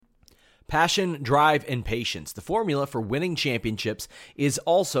Passion, drive, and patience. The formula for winning championships is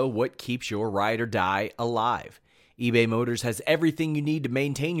also what keeps your ride or die alive. eBay Motors has everything you need to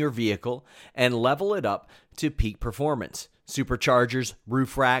maintain your vehicle and level it up to peak performance. Superchargers,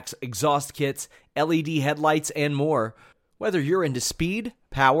 roof racks, exhaust kits, LED headlights, and more. Whether you're into speed,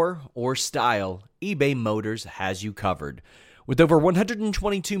 power, or style, eBay Motors has you covered. With over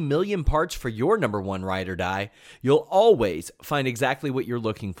 122 million parts for your number one ride or die, you'll always find exactly what you're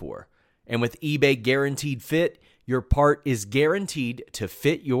looking for. And with eBay Guaranteed Fit, your part is guaranteed to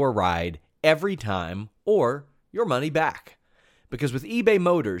fit your ride every time or your money back. Because with eBay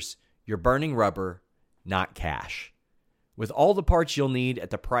Motors, you're burning rubber, not cash. With all the parts you'll need at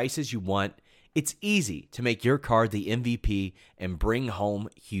the prices you want, it's easy to make your car the MVP and bring home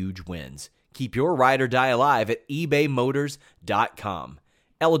huge wins. Keep your ride or die alive at ebaymotors.com.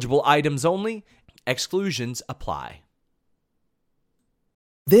 Eligible items only. Exclusions apply.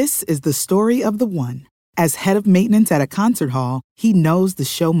 This is the story of the one. As head of maintenance at a concert hall, he knows the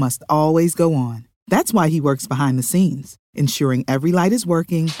show must always go on. That's why he works behind the scenes, ensuring every light is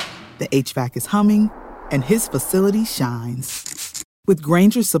working, the HVAC is humming, and his facility shines. With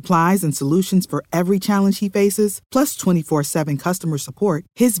Grainger's supplies and solutions for every challenge he faces, plus 24/7 customer support,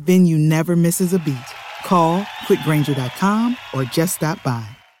 his venue never misses a beat. Call quickgrainger.com or just stop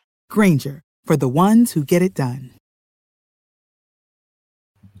by. Grainger, for the ones who get it done.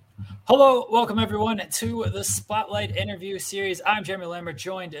 Hello, welcome everyone to the Spotlight interview series. I'm Jeremy Lambert,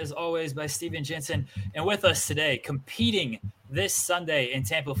 joined as always by Steven Jensen, and with us today, competing this Sunday in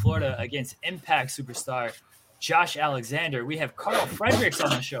Tampa, Florida against Impact superstar Josh Alexander, we have Carl Fredericks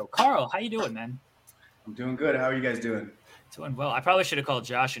on the show. Carl, how you doing, man? I'm doing good. How are you guys doing? Doing well. I probably should have called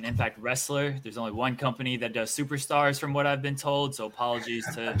Josh an Impact wrestler. There's only one company that does superstars from what I've been told, so apologies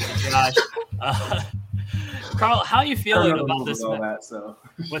to Josh. Carl, how are you feeling about this?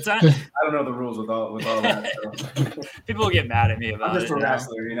 What's that? I don't know the rules with all that. So. People will get mad at me about it. I'm just a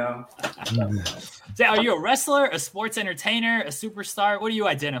wrestler, you know? So are you a wrestler, a sports entertainer, a superstar? What do you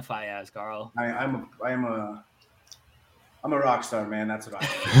identify as, Carl? I'm a rock star, man. That's what I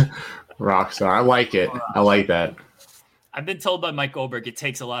am. Rock star. I like it. I like that. I've been told by Mike Goldberg it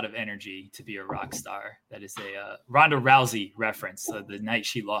takes a lot of energy to be a rock star. That is a Ronda Rousey reference, the night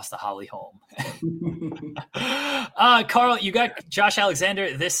she lost to Holly Holm. Carl, you got Josh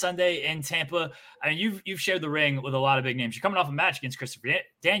Alexander this Sunday in Tampa. I mean, you've shared the ring with a lot of big names. You're coming off a match against Christopher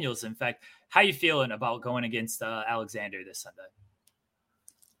Daniels, in fact. How are you feeling about going against Alexander this Sunday?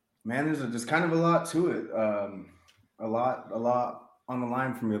 Man, there's kind of a lot to it. A lot on the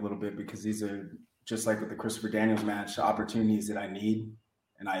line for me a little bit, because these are, just like with the Christopher Daniels match, opportunities that I need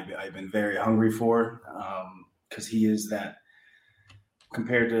and I've been very hungry for, because he is that,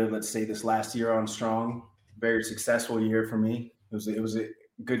 compared to, let's say, this last year on Strong, very successful year for me. It was a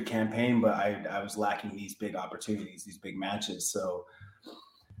good campaign, but I was lacking these big opportunities, these big matches. So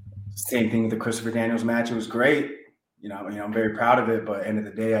same thing with the Christopher Daniels match. It was great. You know, I'm very proud of it, but end of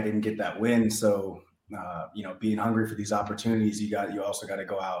the day, I didn't get that win. So being hungry for these opportunities, you also got to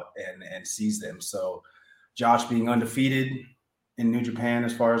go out and seize them. So Josh being undefeated in New Japan,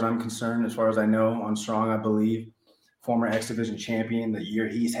 as far as I'm concerned, as far as I know, on Strong, I believe, former X Division champion, the year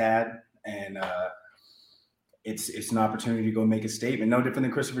he's had, and it's an opportunity to go make a statement. No different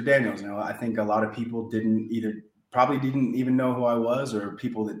than Christopher Daniels. I think a lot of people probably didn't even know who I was, or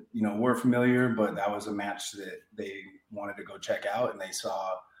people that were familiar, but that was a match that they wanted to go check out, and they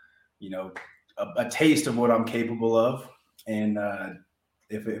saw a taste of what I'm capable of. And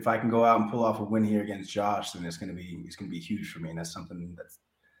if I can go out and pull off a win here against Josh, then it's going to be huge for me. And that's something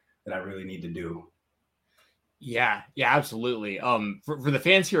that I really need to do. Yeah, absolutely. For the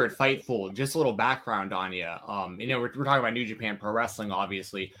fans here at Fightful, just a little background on you. We're talking about New Japan Pro Wrestling,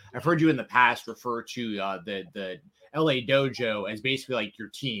 obviously. I've heard you in the past refer to the LA Dojo as basically like your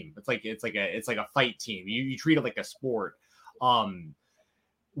team. It's like a fight team. You treat it like a sport.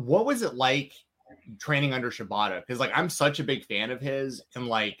 What was it like training under Shibata? Because I'm such a big fan of his,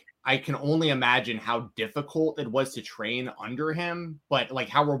 and I can only imagine how difficult it was to train under him, but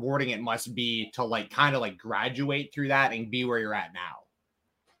how rewarding it must be to kind of graduate through that and be where you're at now.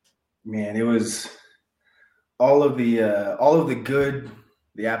 Man, it was all of the good,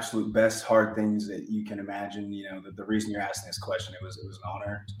 the absolute best hard things that you can imagine. The reason you're asking this question, it was an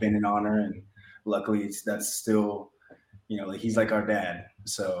honor. It's been an honor, and luckily that's still, he's like our dad.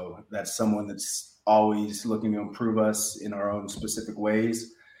 So that's someone that's always looking to improve us in our own specific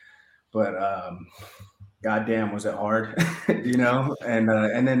ways. But goddamn, was it hard,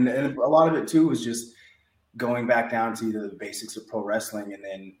 and then a lot of it too was just going back down to the basics of pro wrestling, and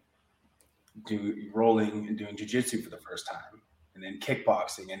then rolling and doing jiu-jitsu for the first time. and then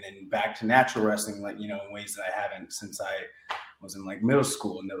kickboxing, and then back to natural wrestling, like, in ways that I haven't since I was in like middle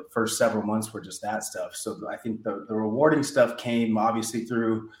school. And the first several months were just that stuff. So I think the rewarding stuff came obviously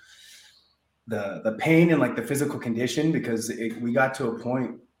through the pain and like the physical condition, because we got to a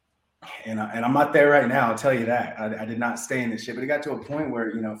point, and I'm not there right now, I'll tell you that. I did not stay in this shit, but it got to a point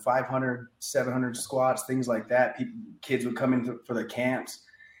where, 500, 700 squats, things like that. Kids would come in for the camps,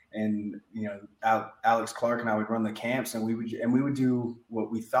 and, Alex Clark and I would run the camps, and we would do what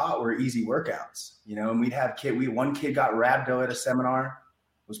we thought were easy workouts, and we'd have one kid got rhabdo at a seminar,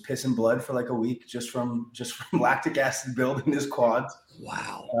 was pissing blood for like a week just from lactic acid build in his quads.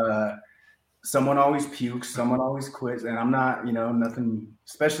 Wow. Someone always pukes, someone always quits. And I'm not, nothing,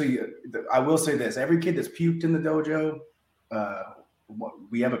 especially, I will say this, every kid that's puked in the dojo,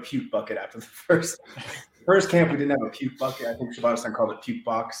 we have a puke bucket after the first camp. We didn't have a puke bucket. I think Shibata-san called it puke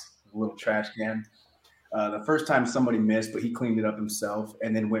box, a little trash can. The first time somebody missed, but he cleaned it up himself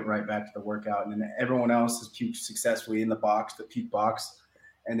and then went right back to the workout. And then everyone else has puked successfully in the puke box.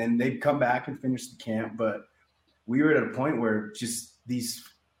 And then they'd come back and finish the camp. But we were at a point where just these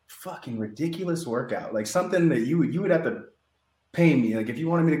fucking ridiculous workout, like something that you would have to pay me. Like if you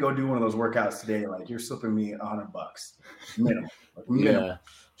wanted me to go do one of those workouts today, like you're slipping me $100 minimum,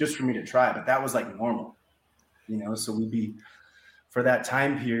 just for me to try. But that was like normal, so we'd be for that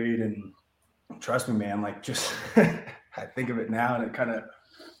time period. And trust me, man, like just I think of it now and it kind of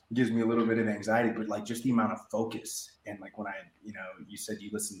gives me a little bit of anxiety, but like just the amount of focus. And like when you said you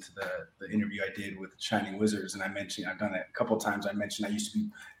listened to the interview I did with Shining Wizards, and I mentioned, I've done it a couple of times. I mentioned I used to be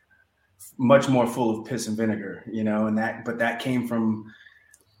much more full of piss and vinegar, but that came from,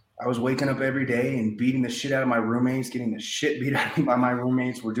 I was waking up every day and beating the shit out of my roommates, getting the shit beat out of me by my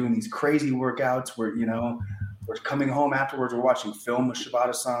roommates. We're doing these crazy workouts where, we're coming home afterwards, we're watching film with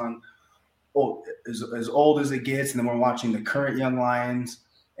Shibata-san, as old as it gets. And then we're watching the current Young Lions,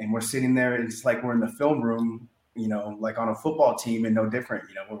 and we're sitting there, and it's like we're in the film room, like on a football team, and no different.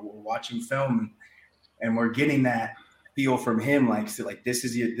 We're watching film, and we're getting that feel from him, like, so like this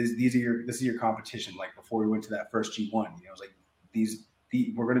is your competition. Like before we went to that first G1, it was like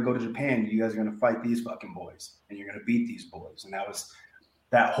we're gonna go to Japan. You guys are gonna fight these fucking boys, and you're gonna beat these boys. And that was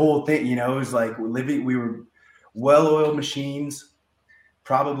that whole thing. It was like we were well-oiled machines.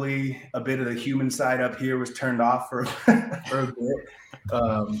 Probably a bit of the human side up here was turned off for a bit.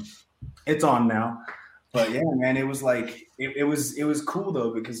 It's on now. But yeah, man, it was like it was cool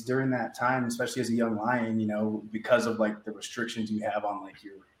though, because during that time, especially as a young lion, because of like the restrictions you have on like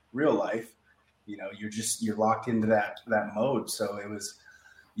your real life, you're locked into that mode. So it was,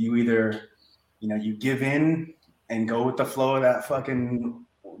 you either, you give in and go with the flow of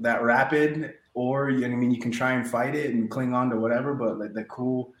that rapid, or you can try and fight it and cling on to whatever, but like the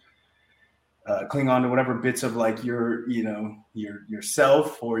cool cling on to whatever bits of like your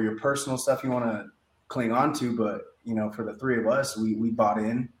yourself or your personal stuff you want to cling on to. But for the three of us, we bought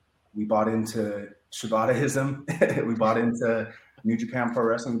into Shibata-ism. We bought into New Japan Pro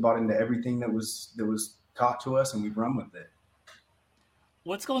Wrestling. We bought into everything that was taught to us, and we've run with it.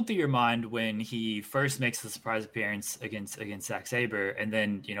 What's going through your mind when he first makes the surprise appearance against Zack Sabre, and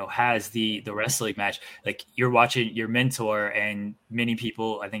then has the wrestling match? Like, you're watching your mentor, and many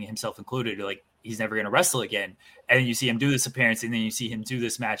people, I think himself included, are like, he's never going to wrestle again. And then you see him do this appearance, and then you see him do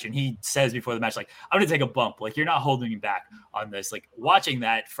this match, and he says before the match, like, I'm going to take a bump. Like, you're not holding me back on this. Like, watching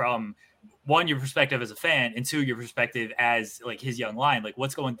that from, one, your perspective as a fan, and two, your perspective as like his young lion, like,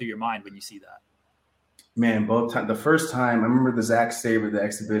 what's going through your mind when you see that? Man, both times. The first time, I remember the Zack Sabre, the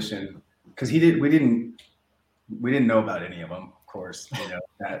exhibition, because we didn't know about any of them, of course.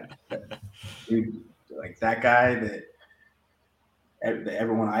 That dude, like that guy that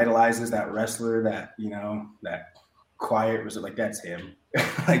everyone idolizes, that wrestler, that that quiet, was it like, that's him?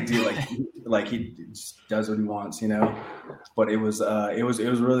 Like, dude, like he just does what he wants, But it was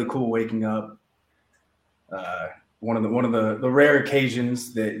really cool waking up. One of the rare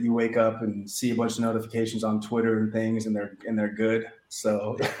occasions that you wake up and see a bunch of notifications on Twitter and things, and they're good.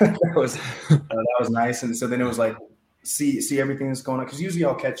 So that was nice. And so then it was like see everything that's going on, because usually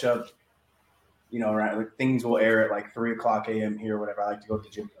I'll catch up, right? Like things will air at like 3:00 a.m. here or whatever. I like to go to the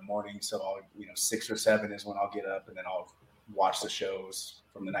gym in the morning, so I'll 6 or 7 is when I'll get up, and then I'll watch the shows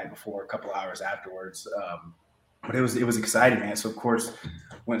from the night before a couple hours afterwards. But it was exciting, man. So of course,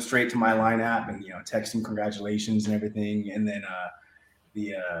 went straight to my line app and texting congratulations and everything. And then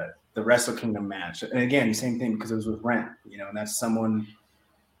the Wrestle Kingdom match, and again, same thing, because it was with Rent, and that's someone,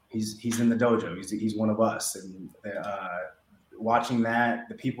 he's in the dojo. He's one of us, and watching that,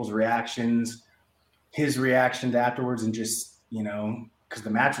 the people's reactions, his reactions afterwards, and just because the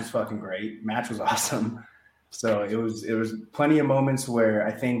match was fucking great, match was awesome. So it was plenty of moments where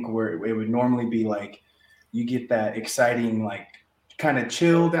I think where it would normally be like you get that exciting like kind of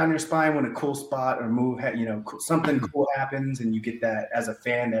chill down your spine when a cool spot or move, something cool happens, and you get that as a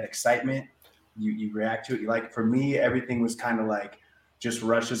fan, that excitement. You react to it. Like for me, everything was kind of like just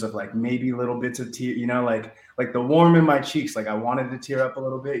rushes of like maybe little bits of tear, like the warm in my cheeks. Like I wanted to tear up a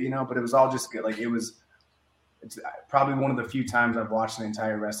little bit, but it was all just good. Like it's probably one of the few times I've watched an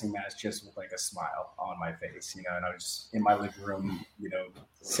entire wrestling match just with like a smile on my face, and I was just in my living room,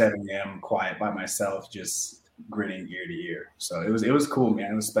 7 a.m. quiet by myself, just grinning ear to ear. So it was cool,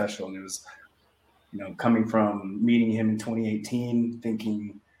 man. It was special. And it was, coming from meeting him in 2018,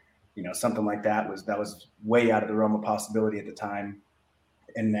 thinking, something like that was way out of the realm of possibility at the time.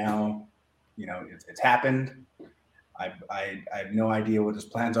 And now, it's happened. I have no idea what his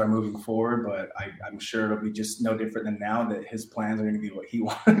plans are moving forward, but I'm sure it'll be just no different than now, that his plans are going to be what he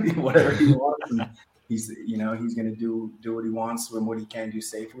wants, whatever he wants. And he's going to do what he wants and what he can do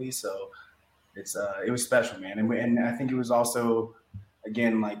safely. So it was special, man. And I think it was also,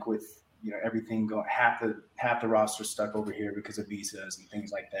 again, like with, everything going, half the roster stuck over here because of visas and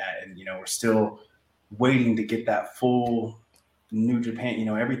things like that. And, we're still waiting to get that full New Japan,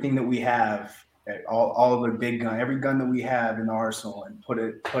 everything that we have, all of the big gun, every gun that we have in the arsenal, and put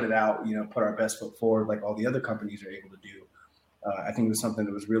it out, put our best foot forward like all the other companies are able to do. I think it was something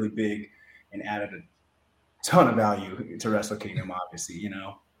that was really big and added a ton of value to Wrestle Kingdom, obviously,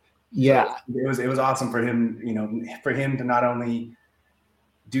 Yeah. So it was awesome for him, for him to not only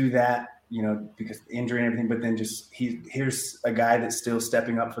do that, because of injury and everything, but then just here's a guy that's still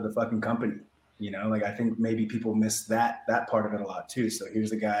stepping up for the fucking company. Like I think maybe people miss that part of it a lot too. So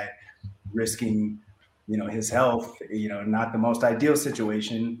here's a guy risking, his health, not the most ideal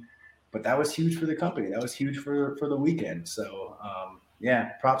situation, but that was huge for the company. That was huge for the weekend. So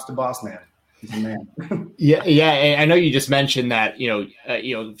props to Boss Man. He's a man. Yeah. I know you just mentioned that,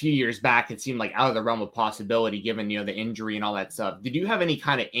 a few years back, it seemed like out of the realm of possibility given, the injury and all that stuff. Did you have any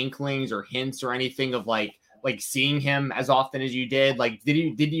kind of inklings or hints or anything of like seeing him as often as you did? Like,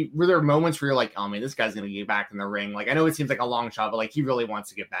 were there moments where you're like, oh man, this guy's going to get back in the ring? Like, I know it seems like a long shot, but like he really wants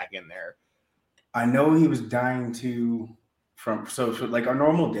to get back in there. I know he was dying to so like our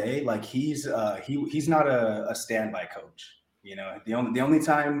normal day, like he's not a standby coach. The only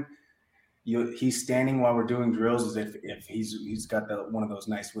time he's standing while we're doing drills is if he's got one of those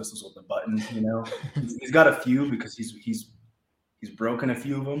nice whistles with the button. He's got a few because he's broken a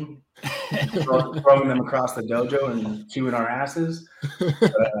few of them, throwing them across the dojo and chewing our asses.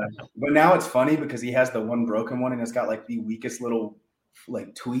 But now it's funny because he has the one broken one and it's got like the weakest little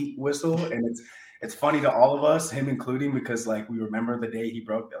like tweet whistle, and it's funny to all of us, him including, because like we remember the day he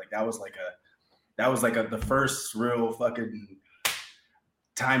broke it. Like that was like the first real fucking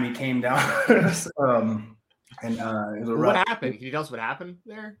time he came down. It was what happened? Can you tell us what happened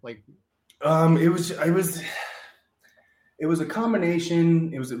there? Like it was a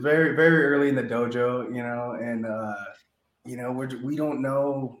combination. It was very, very early in the dojo, and we don't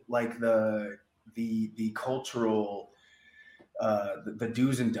know like the cultural the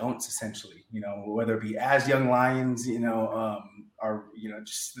do's and don'ts, essentially, whether it be as young lions, are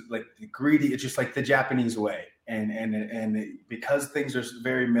just like the greedy. It's just like the Japanese way, and because things are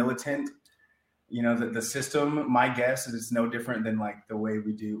very militant, the system. My guess is it's no different than like the way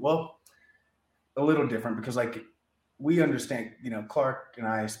we do. Well, a little different because like we understand, Clark and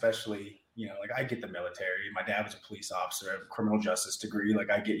I especially. Like I get the military. My dad was a police officer. I have a criminal justice degree.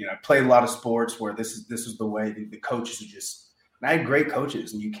 Like I get, I played a lot of sports where this is the way the coaches are just. And I had great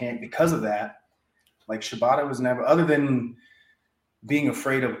coaches, and you can't, because of that, like Shibata was never, other than being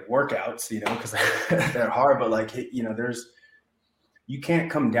afraid of workouts, because they're hard, but like, you can't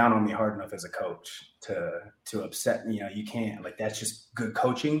come down on me hard enough as a coach to upset me. You can't, like, that's just good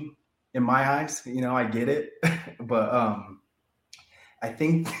coaching in my eyes. I get it. But I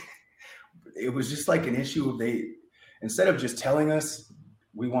think it was just like an issue of instead of just telling us,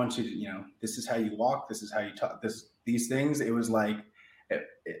 we want you to, this is how you walk, this is how you talk, these things. It was like,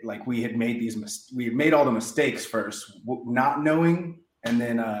 we had made all the mistakes first, not knowing, and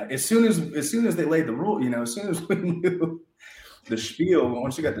then as soon as they laid the rule, as soon as we knew the spiel,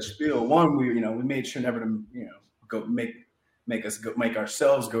 once you got the spiel, we made sure never to, go make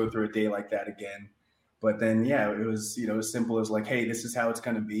ourselves go through a day like that again. But then, it was, as simple as like, hey, this is how it's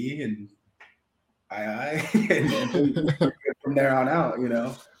going to be, and and from there on out,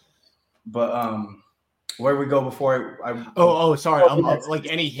 But where we go before sorry. Like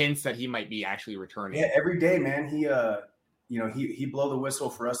any hints that he might be actually returning? Yeah, every day, man. He blow the whistle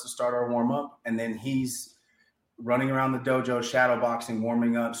for us to start our warm up, and then he's running around the dojo, shadow boxing,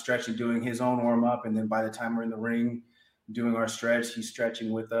 warming up, stretching, doing his own warm up. And then by the time we're in the ring doing our stretch, he's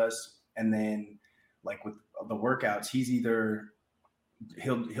stretching with us. And then like with the workouts, he's either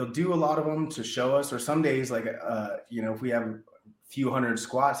he'll do a lot of them to show us, or some days like if we have a few hundred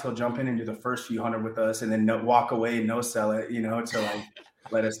squats, he'll jump in and do the first few hundred with us and then walk away and no sell it, to like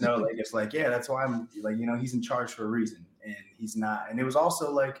let us know, like it's like, yeah, that's why I'm like, he's in charge for a reason, and he's not. And it was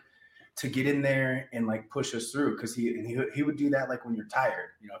also like to get in there and like push us through, because he would do that like when you're tired,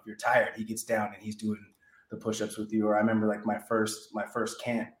 if you're tired, he gets down and he's doing the push-ups with you. Or I remember like my first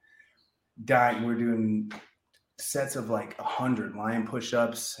camp, we're doing sets of like 100 lion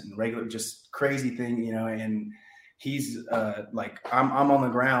push-ups and regular, just crazy thing, and he's like, I'm on the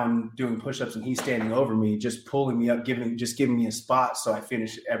ground doing push-ups and he's standing over me, just pulling me up, giving me a spot so I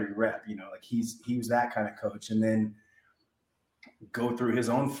finish every rep, like he was that kind of coach. And then go through his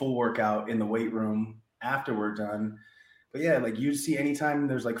own full workout in the weight room after we're done. But yeah, like you see anytime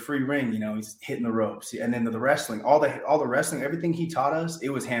there's like free ring, he's hitting the ropes. And then the wrestling, all the wrestling, everything he taught us, it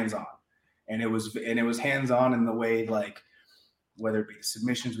was hands-on. And it was hands-on in the way, like, whether it be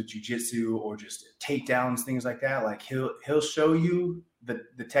submissions with jiu-jitsu or just takedowns, things like that. Like he'll show you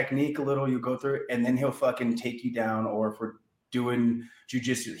the technique a little, you go through it, and then he'll fucking take you down. Or if we're doing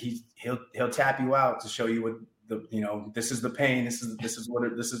jiu-jitsu, he'll tap you out to show you what this is the pain. This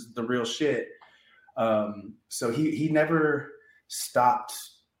is the real shit. So he never stopped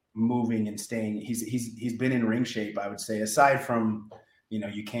moving and staying. He's been in ring shape, I would say, aside from,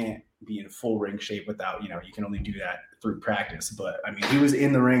 you can't be in full ring shape without, you can only do that through practice. But I mean, he was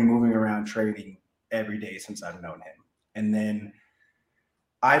in the ring, moving around, training every day since I've known him. And then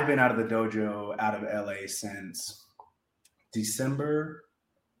I've been out of the dojo, out of LA since December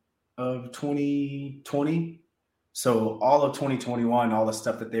of 2020. So all of 2021, all the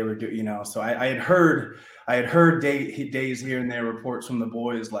stuff that they were doing, so I had heard days here and there, reports from the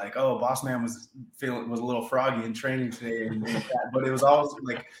boys like, oh, Boss Man was a little froggy in training today, and that. But it was always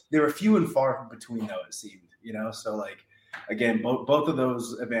like they were few and far between, though, it seemed, So like, again, both of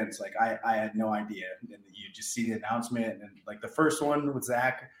those events, like I had no idea, and you just see the announcement, and like the first one with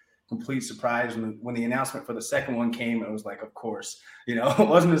Zach, complete surprise. When the announcement for the second one came, it was like, of course,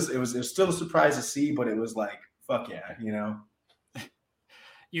 it was still a surprise to see, but it was like, fuck yeah,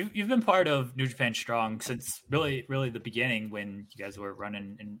 You've been part of New Japan Strong since really the beginning, when you guys were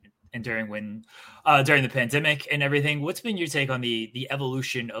running and during the pandemic and everything. What's been your take on the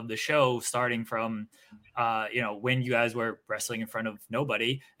evolution of the show, starting from when you guys were wrestling in front of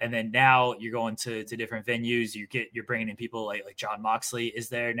nobody, and then now you're going to different venues, you're bringing in people like John Moxley is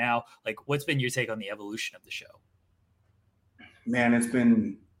there now. Like, what's been your take on the evolution of the show? Man, it's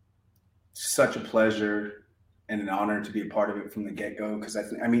been such a pleasure and an honor to be a part of it from the get-go, because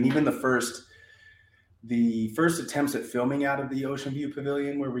I mean, even the first attempts at filming out of the Ocean View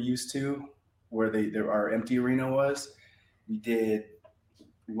Pavilion, where we're used to, where our empty arena was, we did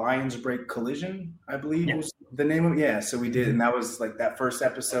Lions Break Collision, I believe was the name of it. Yeah, so we did, and that was like that first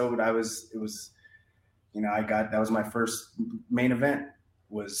episode. That was my first main event,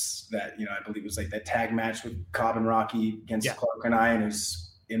 was that, I believe it was like that tag match with Cobb and Rocky against Clark and I, and it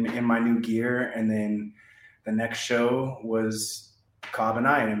was in my new gear. And then the next show was Cobb and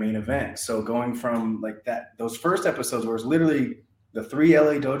I in a main event. So going from like that, those first episodes where it was literally the 3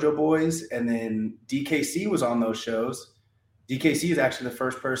 LA Dojo boys, and then DKC was on those shows. DKC is actually the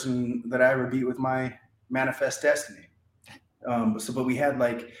first person that I ever beat with my Manifest Destiny. But we had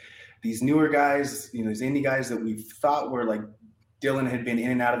like these newer guys, these indie guys that we thought were like, Dylan had been in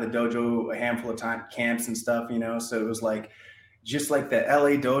and out of the dojo a handful of times, camps and stuff, so it was like, just like the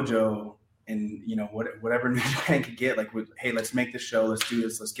LA Dojo, and whatever New Japan could get, like, hey, let's make this show, let's do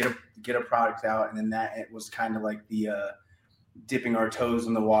this, let's get a product out. And then that, it was kind of like the dipping our toes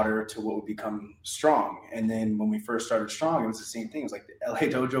in the water to what would become Strong. And then when we first started Strong, it was the same thing. It was like the LA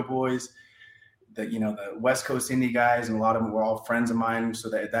Dojo boys, the West Coast indie guys, and a lot of them were all friends of mine. So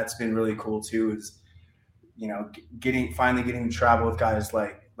that's been really cool too, is finally getting to travel with guys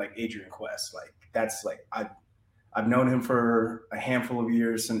like Adrian Quest. Like, that's like, I've known him for a handful of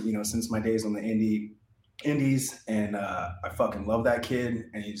years, and since my days on the indies, and I fucking love that kid,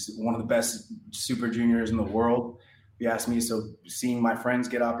 and he's one of the best super juniors in the world, if you ask me. So seeing my friends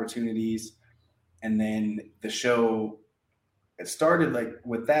get opportunities, and then the show, it started like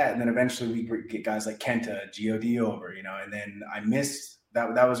with that, and then eventually we get guys like Kenta, God over, and then I missed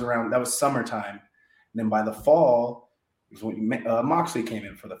that. That was summertime, and then by the fall, was when Moxley came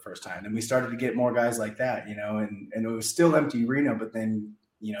in for the first time. And we started to get more guys like that, and it was still empty arena. But then,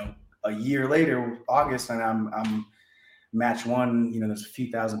 a year later, August, and I'm match one, there's a few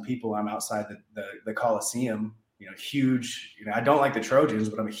thousand people. I'm outside the Coliseum, huge, I don't like the Trojans,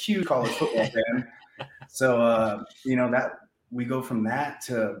 but I'm a huge college football fan. So, that we go from that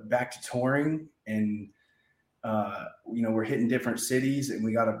to back to touring, and, we're hitting different cities, and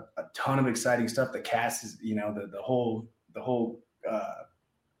we got a ton of exciting stuff. The cast is, the whole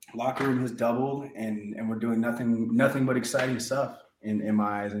locker room has doubled, and we're doing nothing but exciting stuff in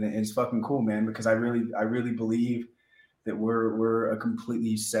my eyes. And it's fucking cool, man, because I really believe that we're a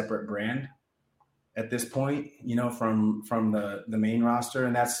completely separate brand at this point, from the main roster.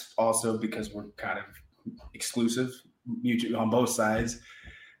 And that's also because we're kind of exclusive on both sides,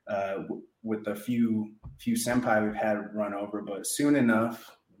 with the few senpai we've had run over. But soon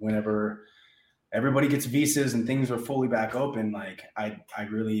enough, whenever everybody gets visas and things are fully back open, like I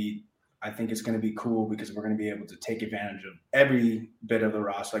think it's going to be cool, because we're going to be able to take advantage of every bit of the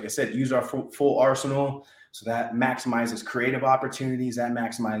roster. Like I said, use our full arsenal. So that maximizes creative opportunities. That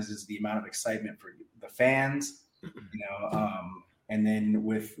maximizes the amount of excitement for the fans, and then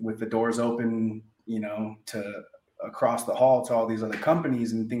with the doors open, to across the hall to all these other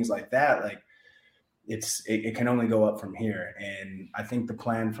companies and things like that, like it can only go up from here. And I think the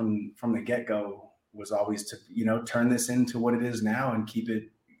plan from the get-go was always to, turn this into what it is now and keep it,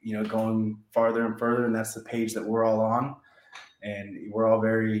 going farther and further. And that's the page that we're all on. And we're all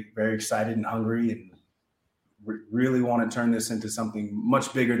very, very excited and hungry, and really want to turn this into something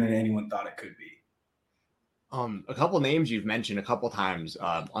much bigger than anyone thought it could be. A couple names you've mentioned a couple times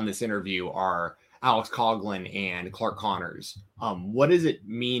on this interview are Alex Coughlin and Clark Connors. What does it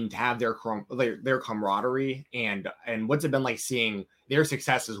mean to have their camaraderie, and what's it been like seeing their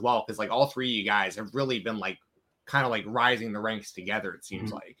success as well? Because like all three of you guys have really been like kind of like rising the ranks together, it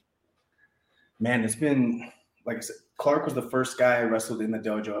seems like. Man, it's been, like I said, Clark was the first guy I wrestled in the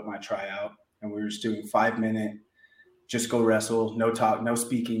dojo at my tryout, and we were just doing 5-minute, just go wrestle, no talk, no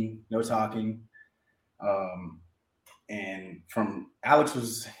speaking, no talking. And from Alex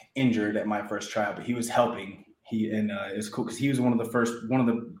was injured at my first tryout, but he was helping. It's cool because he was one of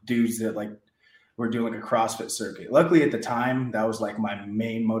the dudes that like were doing like a CrossFit circuit. Luckily at the time, that was like my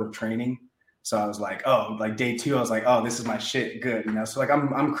main mode of training. So I was like, oh, like day 2, I was like, oh, this is my shit. Good. So like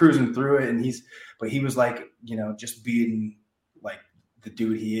I'm cruising through it, and he was like, just being like the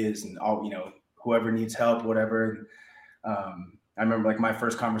dude he is, and all, whoever needs help, whatever. I remember like my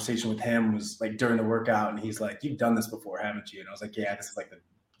first conversation with him was like during the workout, and he's like, "You've done this before, haven't you?" And I was like, "Yeah, this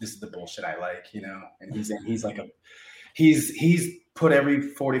is the bullshit I like, And he's like he's put every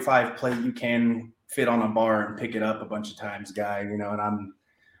 45 plate you can fit on a bar and pick it up a bunch of times, guy, And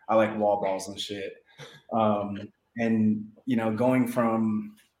I like wall balls and shit. And going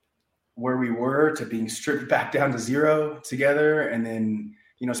from where we were to being stripped back down to zero together, and then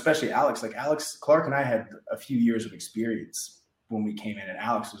especially Alex, Clark and I had a few years of experience when we came in, and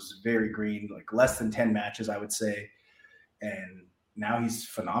Alex was very green, like less than 10 matches, I would say. And now he's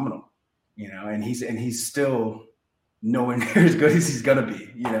phenomenal, and he's still nowhere near as good as he's going to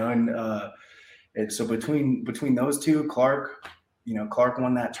be, and so between those two, Clark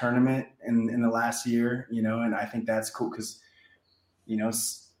won that tournament in the last year, and I think that's cool because,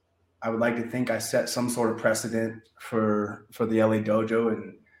 I would like to think I set some sort of precedent for the LA dojo,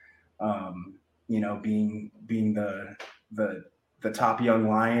 and, being the top young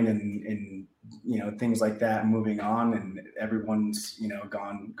lion and things like that, moving on, and everyone's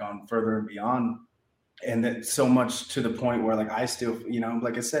gone further and beyond, and that so much to the point where like I still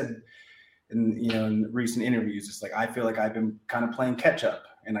like I said in recent interviews, it's like I feel like I've been kind of playing catch up,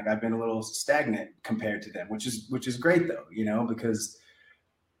 and like I've been a little stagnant compared to them, which is great though, because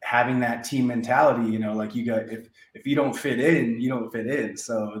having that team mentality, like you got, if you don't fit in, you don't fit in.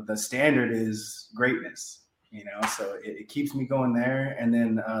 So the standard is greatness. So it keeps me going there. And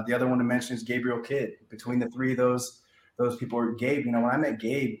then the other one to mention is Gabriel Kidd. Between the three of those people, Gabe, when I met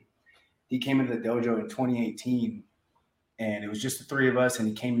Gabe, he came into the dojo in 2018, and it was just the three of us, and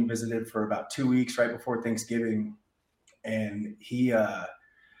he came and visited for about 2 weeks right before Thanksgiving. And he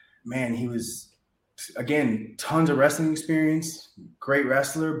was, again, tons of wrestling experience, great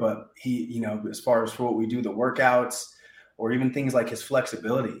wrestler, but he, as far as for what we do, the workouts, or even things like his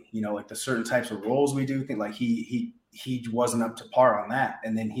flexibility, like the certain types of roles we do, think like he wasn't up to par on that.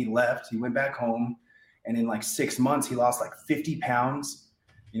 And then he left, he went back home, and in like 6 months, he lost like 50 pounds.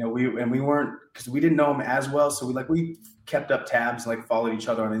 We weren't, because we didn't know him as well. So we kept up tabs, like followed each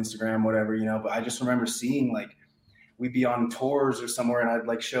other on Instagram, whatever, but I just remember seeing like, we'd be on tours or somewhere, and I'd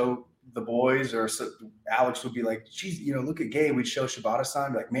like show the boys, or Alex would be like, geez, look at Gabe. We'd show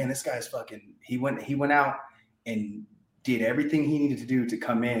Shibata-san, be like, man, this guy's fucking, he went out and did everything he needed to do to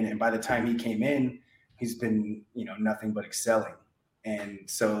come in. And by the time he came in, he's been, nothing but excelling. And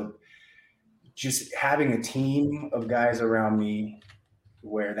so just having a team of guys around me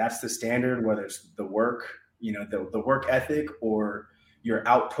where that's the standard, whether it's the work, the work ethic or your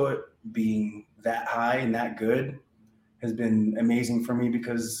output being that high and that good has been amazing for me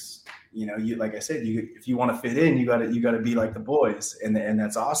because, you like I said, if you want to fit in, you gotta be like the boys, and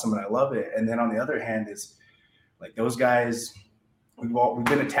that's awesome, and I love it. And then on the other hand is like those guys, we've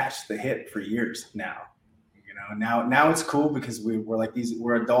been attached to the hip for years now. Now it's cool because we're like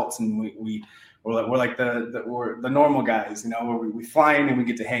we're adults and we're like the normal guys, where we fly in and we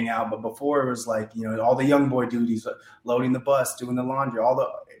get to hang out. But before it was like, all the young boy duties, loading the bus, doing the laundry, all the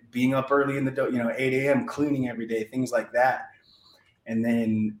being up early in the 8 a.m., cleaning every day, things like that. And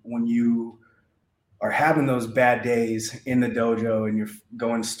then when you are having those bad days in the dojo and you're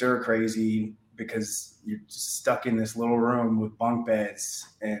going stir crazy because you're stuck in this little room with bunk beds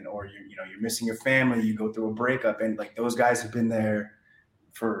or you're missing your family, you go through a breakup, and like those guys have been there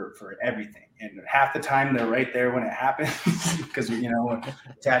for everything. And half the time they're right there when it happens because,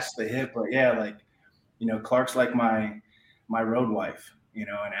 attached to the hip. But yeah, like, Clark's like my road wife, and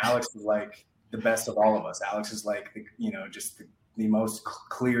Alex is like the best of all of us. Alex is like, just the most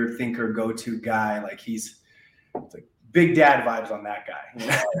clear thinker, go-to guy. Like he's like big dad vibes on that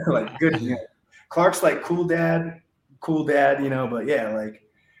guy, like good. Clark's like cool dad, but yeah, like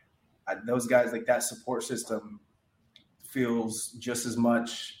those guys, like that support system feels just as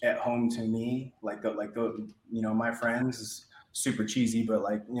much at home to me. Like my friends is super cheesy, but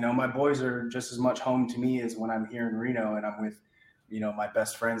like, my boys are just as much home to me as when I'm here in Reno and I'm with, my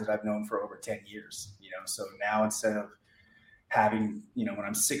best friends that I've known for over 10 years, so now instead of having, when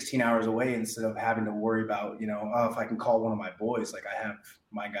I'm 16 hours away, instead of having to worry about, if I can call one of my boys, like I have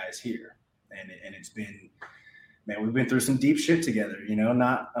my guys here. And it's been, man, we've been through some deep shit together,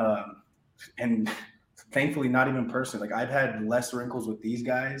 and thankfully not even personally. Like I've had less wrinkles with these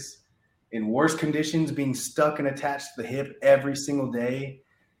guys in worse conditions, being stuck and attached to the hip every single day.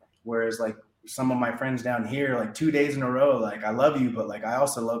 Whereas like some of my friends down here, like 2 days in a row, like I love you, but like I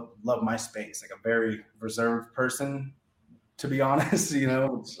also love my space. Like a very reserved person, to be honest,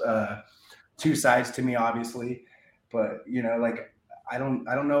 it's two sides to me, obviously, but like I don't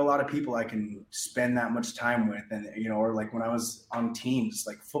know a lot of people I can spend that much time with, and or like when I was on teams,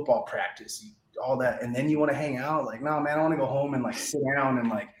 like football practice, all that, and then you want to hang out. Like, no, man, I want to go home and like sit down and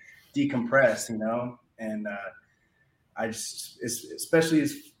like decompress, And I just, especially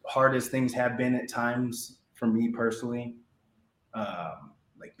as hard as things have been at times for me personally,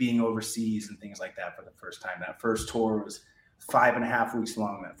 like being overseas and things like that for the first time. That first tour was 5.5 weeks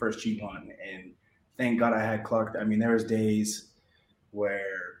long. That first G1, and thank God I had Clark. I mean, there was days where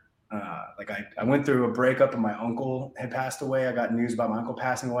like I went through a breakup and my uncle had passed away. I got news about my uncle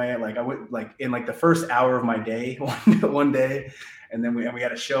passing away. Like I went like in like the first hour of my day one day, and then we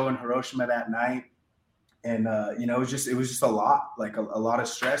had a show in Hiroshima that night, and it was just a lot, like a lot of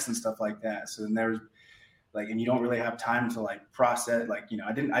stress and stuff like that. So then there was like, and you don't really have time to like process, like,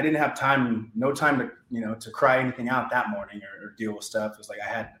 I didn't have time, no time to, to cry anything out that morning or deal with stuff. It was like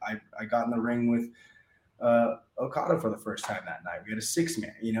I got in the ring with Okada for the first time that night. We had a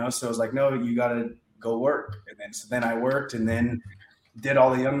 6-man, so it was like, no, you got to go work. And then I worked and then did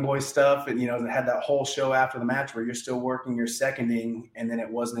all the young boy stuff. And, had that whole show after the match where you're still working, you're seconding. And then it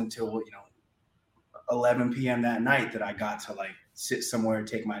wasn't until, 11 p.m. that night that I got to like sit somewhere and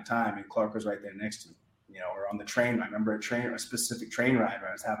take my time. And Clark was right there next to me, or on the train. I remember a specific train ride where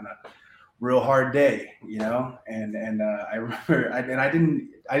I was having a real hard day, and I remember, I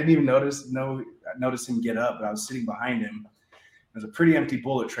didn't even notice him get up, but I was sitting behind him. It was a pretty empty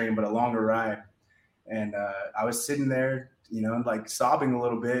bullet train, but a longer ride. And I was sitting there, like sobbing a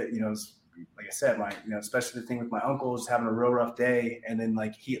little bit, like I said, my, especially the thing with my uncle was having a real rough day. And then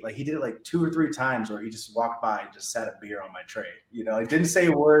he did it like 2 or 3 times where he just walked by and just sat a beer on my tray, I didn't say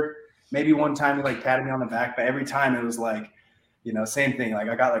a word. Maybe one time he like patted me on the back, but every time it was like, same thing. Like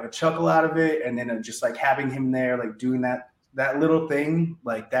I got like a chuckle out of it. And then just like having him there, like doing that little thing,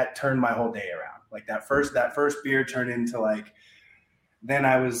 like that turned my whole day around. Like that first beer turned into like, then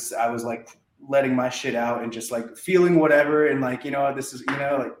I was like letting my shit out and just like feeling whatever. And like, this is,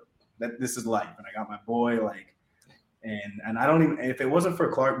 like that, this is life. And I got my boy, like, and I don't even, if it wasn't for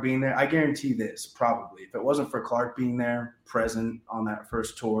Clark being there, I guarantee this probably, if it wasn't for Clark being there present on that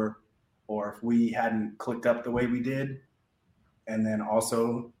first tour, or if we hadn't clicked up the way we did, and then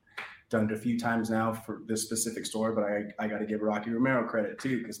also done it a few times now for this specific story, but I got to give Rocky Romero credit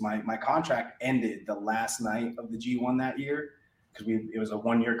too, because my contract ended the last night of the G1 that year, because it was a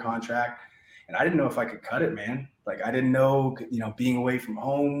 1-year contract, and I didn't know if I could cut it, man. Like I didn't know, being away from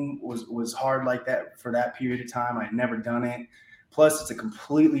home was hard like that for that period of time. I'd never done it. plus it's a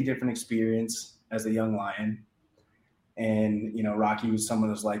completely different experience as a young Lion. And, you know, Rocky was someone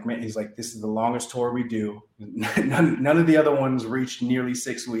that's like, man, he's like, this is the longest tour we do. None of the other ones reached nearly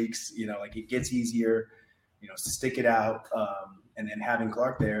 6 weeks. You know, like it gets easier, you know, stick it out. And then having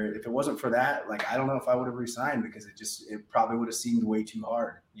Clark there, if it wasn't for that, like, I don't know if I would have resigned, because it probably would have seemed way too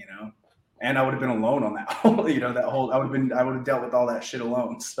hard, you know, and I would have been alone on that whole, you know, I would have dealt with all that shit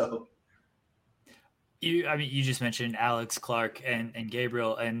alone. So. You just mentioned Alex, Clark, and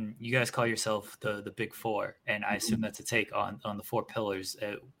Gabriel, and you guys call yourself the Big Four, and I assume that's a take on the four pillars.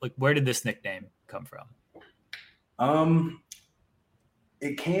 Like, where did this nickname come from?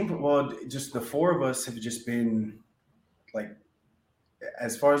 It came from, well, just the four of us have just been like,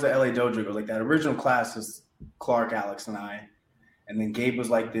 as far as the LA Dojo goes, like that original class is Clark, Alex, and I, and then Gabe was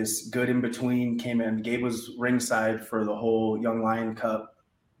like this good in between. Came in. Gabe was ringside for the whole Young Lion Cup.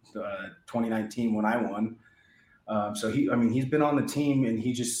 2019 when I won. So he's been on the team, and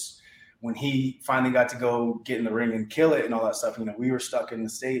he just, when he finally got to go get in the ring and kill it and all that stuff, you know, we were stuck in the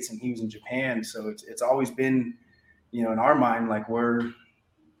States and he was in Japan. So it's always been, you know, in our mind, like we're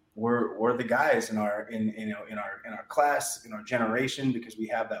the guys in our class, in our generation, because we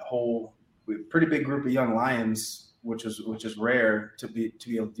have that whole pretty big group of young Lions, which is rare to be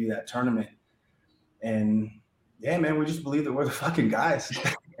able to do that tournament. And yeah, man, we just believe that we're the fucking guys.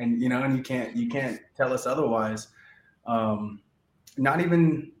 And, you know, and you can't tell us otherwise. Not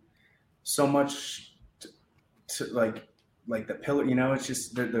even so much to like the pillar, you know, it's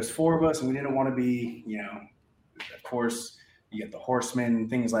just there's four of us, and we didn't want to be, you know, of course you get the Horsemen and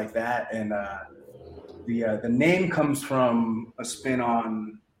things like that. And the name comes from a spin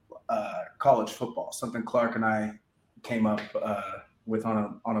on college football, something Clark and I came up with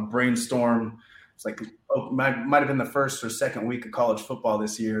on a brainstorm. It's like, might have been the first or second week of college football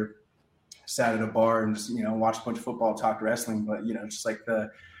this year. Sat at a bar and just, you know, watched a bunch of football, talked wrestling, but, you know, just like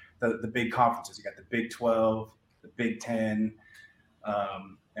the big conferences. You got the Big 12, the Big 10,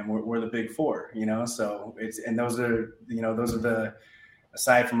 and we're the Big Four, you know. So those are the,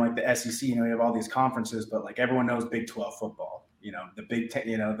 aside from like the SEC, you know, you have all these conferences, but like everyone knows Big 12 football, you know, the Big 10,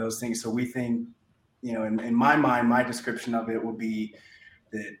 you know, those things. So we think, you know, in my mind, my description of it would be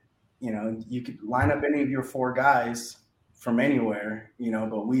that, you know, you could line up any of your four guys from anywhere, you know,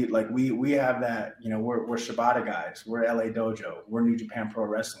 but we have that, you know, we're Shibata guys, we're LA Dojo, we're New Japan Pro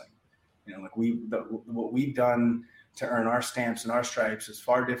Wrestling, you know, like what we've done to earn our stamps and our stripes is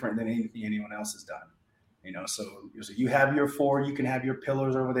far different than anything anyone else has done, you know. So you have your four, you can have your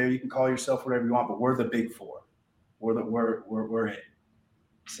pillars over there, you can call yourself whatever you want, but we're the Big Four, we're it.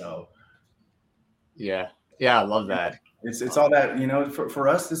 So yeah, I love that. It's all that, you know, for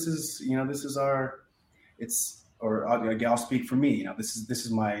us, this is our, I'll speak for me, you know, this is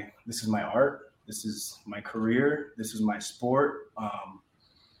my art, this is my career, this is my sport,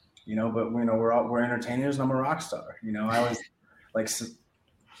 you know, but, you know, we're entertainers, and I'm a rock star, you know. I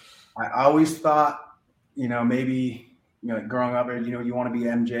always thought, you know, maybe, you know, growing up, you know, you want to be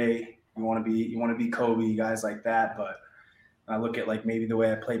MJ, you want to be Kobe, guys like that, but I look at like maybe the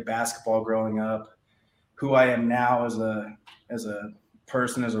way I played basketball growing up, who I am now as a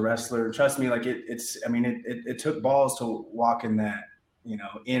person, as a wrestler. Trust me, like it took balls to walk in that, you know,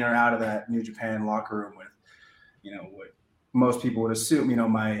 in or out of that New Japan locker room with, you know, what most people would assume, you know,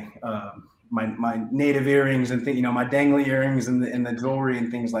 my native earrings and you know, my dangly earrings and the jewelry and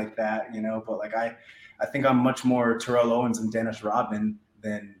things like that, you know. But like I think I'm much more Terrell Owens and Dennis Rodman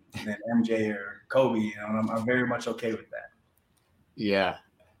than MJ or Kobe, you know, and I'm very much okay with that. Yeah.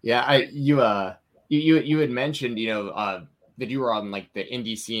 You had mentioned, you know, that you were on like the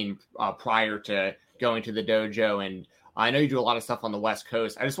indie scene prior to going to the dojo, and I know you do a lot of stuff on the West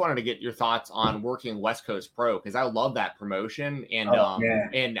Coast. I just wanted to get your thoughts on working West Coast Pro, because I love that promotion, and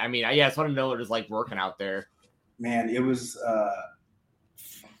and I mean, I just want to know what it was like working out there. Man, it was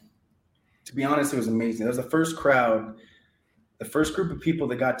to be honest, it was amazing. It was the first crowd, the first group of people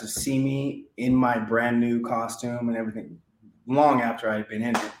that got to see me in my brand new costume and everything, long after I had been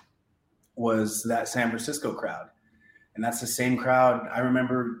in it, was that San Francisco crowd. And that's the same crowd. I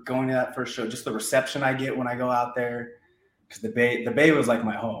remember going to that first show, just the reception I get when I go out there, because the Bay was like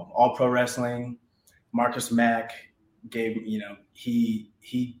my home. All Pro Wrestling, Marcus Mack gave, you know, he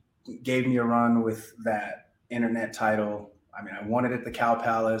gave me a run with that internet title. I mean, I won it at the Cow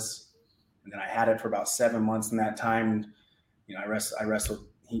Palace, and then I had it for about 7 months in that time. You know, I wrestled.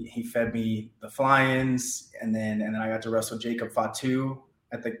 He fed me the fly-ins, and then I got to wrestle Jacob Fatu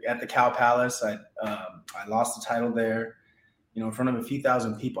at the Cow Palace. I lost the title there, you know, in front of a few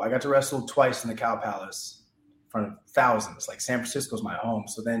thousand people. I got to wrestle twice in the Cow Palace in front of thousands. Like, San Francisco's my home.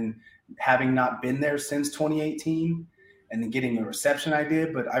 So then, having not been there since 2018, and then getting the reception I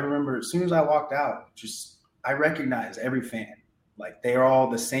did. But I remember as soon as I walked out, I recognized every fan. Like they're all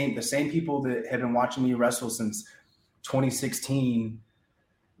the same people that had been watching me wrestle since 2016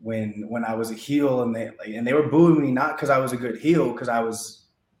 when I was a heel, and they were booing me not because I was a good heel, because I was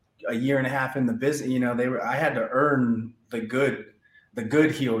a year and a half in the business. You know, I had to earn the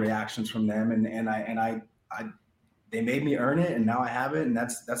good heel reactions from them, and I they made me earn it, and now I have it, and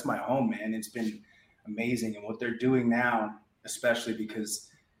that's my home, man. It's been amazing, and what they're doing now, especially because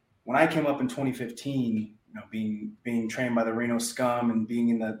when I came up in 2015, you know, being trained by the Reno Scum and being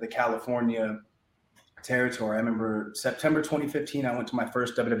in the California territory, I remember September 2015, I went to my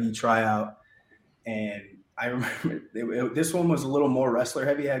first WWE tryout, and I remember this one was a little more wrestler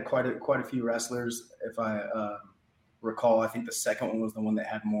heavy. It had quite a few wrestlers, if I recall. I think the second one was the one that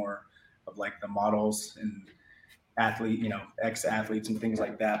had more of like the models and ex-athletes and things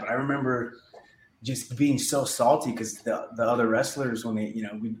like that. But I remember just being so salty because the other wrestlers, when they, you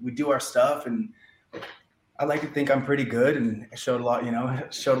know, we do our stuff, and I like to think I'm pretty good and showed a lot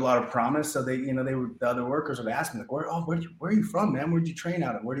of promise. So the other workers would ask me like, where are you from, man? Where'd you train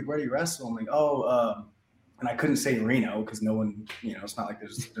out of? Where do you wrestle? I'm like, and I couldn't say Reno because no one, you know, it's not like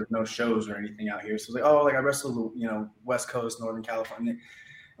there's no shows or anything out here. So it's like, I wrestled, you know, West Coast, Northern California.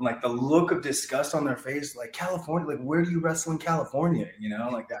 And like the look of disgust on their face, like, California, like, where do you wrestle in California? You know,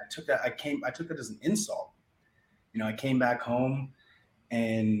 like that. I took that as an insult. You know, I came back home,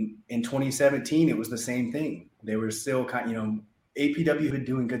 and in 2017, it was the same thing. They were still APW had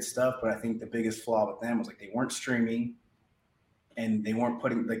doing good stuff, but I think the biggest flaw with them was like they weren't streaming, and they weren't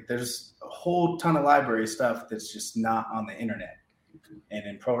putting, like, there's a whole ton of library stuff that's just not on the internet. And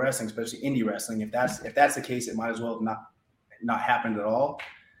in pro wrestling, especially indie wrestling, if that's the case, it might as well have not happened at all,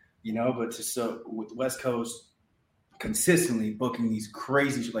 you know. But with West Coast consistently booking these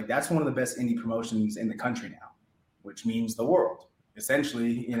crazy, like, that's one of the best indie promotions in the country now, which means the world,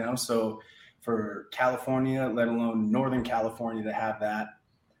 essentially, you know. So for California, let alone Northern California, to have that,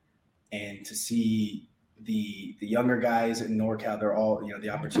 and to see the younger guys in NorCal, they're all, you know,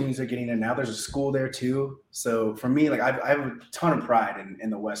 the opportunities they're getting, and now there's a school there too. So for me, like, I have a ton of pride in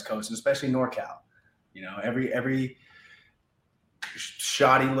the West Coast, and especially NorCal. You know, every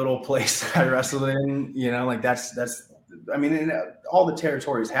shoddy little place I wrestled in, you know, like that's I mean, and all the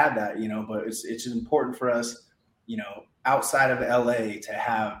territories have that, you know, but it's important for us, you know, outside of LA to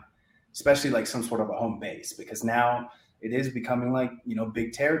have, especially like some sort of a home base, because now it is becoming like, you know,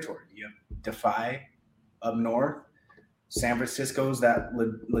 big territory. You have Defy up north, San Francisco's that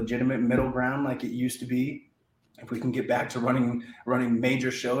legitimate middle ground like it used to be. If we can get back to running major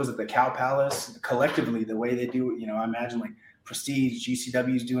shows at the Cow Palace collectively, the way they do it, you know, I imagine like Prestige,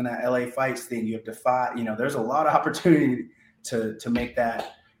 GCW's doing that LA Fights thing. You have Defy, you know, there's a lot of opportunity to make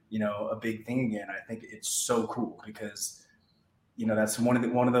that, you know, a big thing again. I think it's so cool because, you know, that's one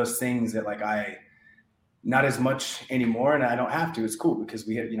of those things that, like, I not as much anymore, and I don't have to. It's cool because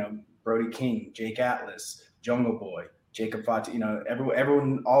we have, you know, Brody King, Jake Atlas, Jungle Boy, Jacob Fatu, you know,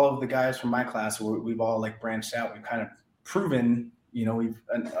 everyone, all of the guys from my class, we've all like branched out. We've kind of proven, you know,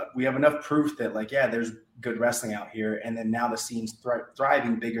 we have enough proof that, like, yeah, there's good wrestling out here. And then now the scene's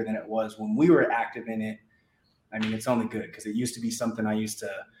thriving bigger than it was when we were active in it. I mean, it's only good because it used to be something I used to,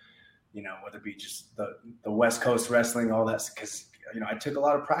 you know, whether it be just the West Coast wrestling, all that, because, you know, I took a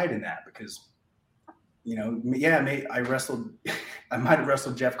lot of pride in that because, you know, yeah, I might have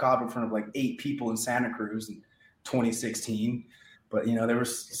wrestled Jeff Cobb in front of like 8 people in Santa Cruz in 2016, but, you know, there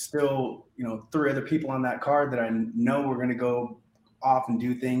was still, you know, 3 other people on that card that I know were going to go off and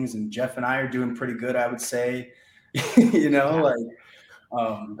do things, and Jeff and I are doing pretty good, I would say, you know, like,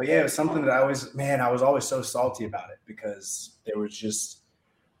 but yeah, it was something that I was always so salty about it because there was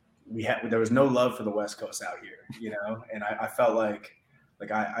no love for the West Coast out here, you know, and I felt like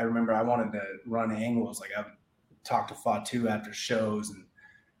I remember I wanted to run angles. Like, I would talk to Fatu after shows and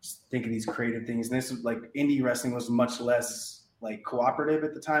just think of these creative things. And this was like, indie wrestling was much less like cooperative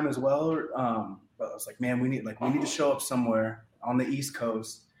at the time as well. But I was like, man, we need to show up somewhere on the East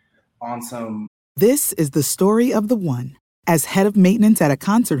Coast on some. This is the story of the one. As head of maintenance at a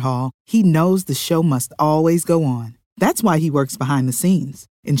concert hall, he knows the show must always go on. That's why he works behind the scenes,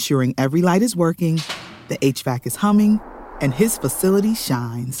 ensuring every light is working, the HVAC is humming, and his facility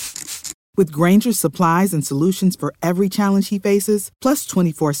shines. With Grainger's supplies and solutions for every challenge he faces, plus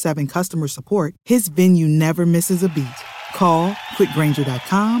 24/7 customer support, his venue never misses a beat. Call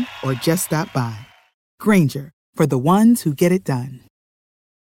quickgrainger.com or just stop by. Grainger, for the ones who get it done.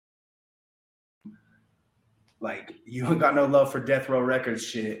 Like, you ain't got no love for Death Row Records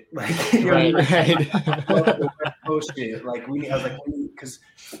shit. Like, right. Shit. Like, because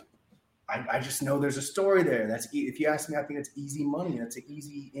I just know there's a story there. If you ask me, I think it's easy money. That's an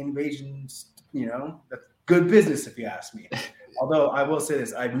easy invasion. That's good business if you ask me. Although I will say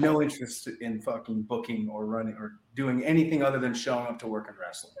this, I have no interest in fucking booking or running or doing anything other than showing up to work and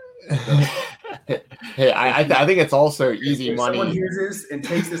wrestling. Hey, I think it's also easy if money. Someone hears this and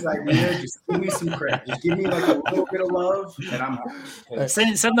takes this idea, just give me some credit. Just give me like a little bit of love, and I'm happy.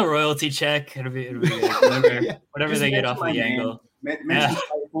 Send the royalty check. It'll be good. Whatever they get off the angle.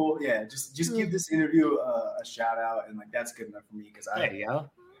 Just give this interview a shout out, and like that's good enough for me because there you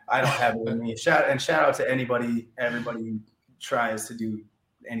go. I don't have it with me. Shout out to everybody who tries to do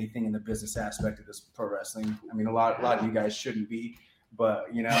anything in the business aspect of this pro wrestling. I mean, a lot of you guys shouldn't be, but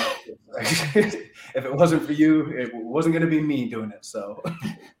if it wasn't for you, it wasn't going to be me doing it. So.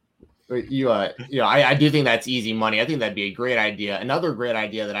 I do think that's easy money. I think that'd be a great idea. Another great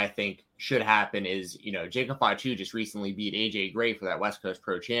idea that I think should happen is, Jacob Fatu just recently beat AJ Gray for that West Coast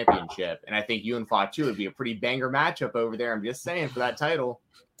Pro Championship. And I think you and Fatu would be a pretty banger matchup over there. I'm just saying, for that title.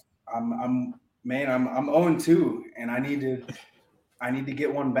 I'm 0-2 and I need to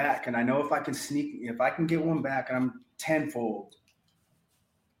get one back. And I know if I can get one back and I'm tenfold,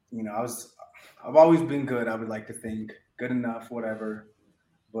 I've always been good. I would like to think good enough, whatever.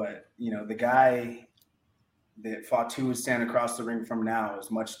 But, the guy that Fatu is standing across the ring from now is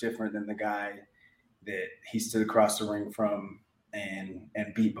much different than the guy that he stood across the ring from and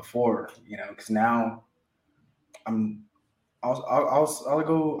beat before, because now I'll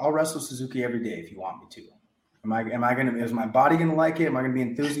wrestle Suzuki every day if you want me to. Is my body going to like it? Am I going to be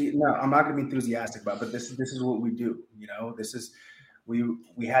enthusiastic? No, I'm not going to be enthusiastic about it, but this is what we do.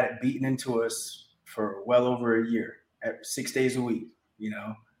 We had it beaten into us for well over a year, 6 days a week.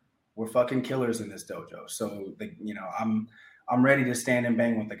 We're fucking killers in this dojo. So I'm ready to stand and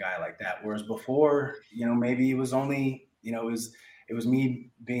bang with a guy like that. Whereas before, maybe it was only, it was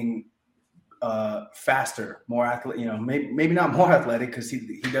me being faster, more athletic, maybe not more athletic because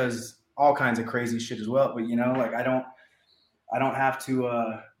he does all kinds of crazy shit as well. But I don't have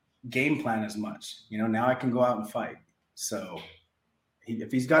to game plan as much. Now I can go out and fight. So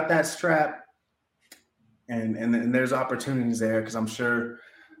if he's got that strap, and there's opportunities there because I'm sure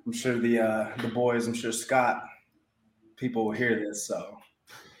the boys, I'm sure Scott, people will hear this. So,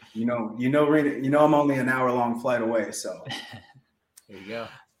 I'm only an hour-long flight away. So there you go.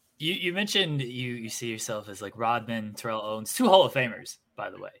 You mentioned you see yourself as like Rodman, Terrell Owens, 2 Hall of Famers, by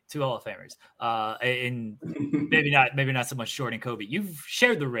the way, 2 Hall of Famers. And maybe not so much Jordan, Kobe. You've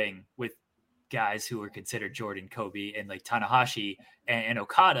shared the ring with guys who were considered Jordan, Kobe, and like Tanahashi and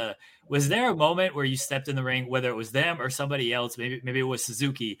Okada. Was there a moment where you stepped in the ring, whether it was them or somebody else, maybe it was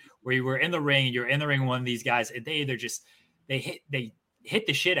Suzuki, where you were in the ring and you're in the ring with one of these guys and they either just they hit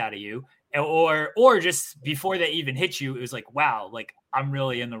the shit out of you, or just before they even hit you, it was like, wow, like I'm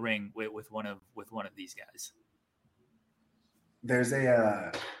really in the ring with one of these guys? There's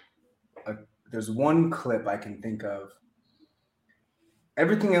there's one clip I can think of.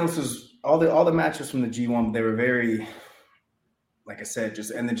 Everything else was all the matches from the G1. They were very, like I said,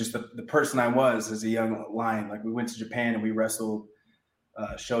 just the person I was as a young lion. Like we went to Japan and we wrestled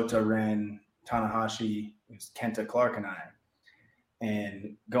Shota, Ren, Tanahashi, it was Kenta, Clark, and I.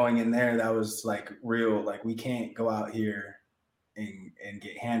 And going in there, that was like real. Like we can't go out here and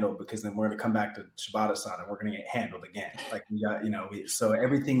get handled because then we're gonna come back to Shibata-san and we're gonna get handled again. Like we got, so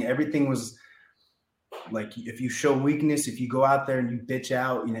everything was. Like if you show weakness, if you go out there and you bitch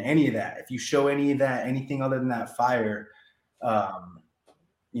out, any of that, if you show any of that, anything other than that fire,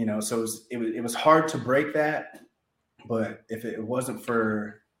 so it was hard to break that. But if it wasn't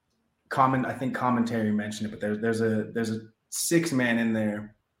for I think commentary mentioned it, but there's a 6-man in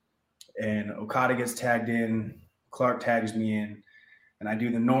there and Okada gets tagged in, Clark tags me in, and I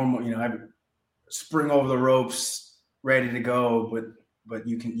do the normal, I spring over the ropes ready to go, but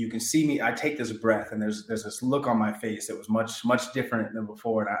you can see me. I take this breath, and there's this look on my face that was much different than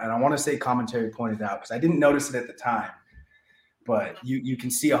before. And I want to say commentary pointed out because I didn't notice it at the time, but you can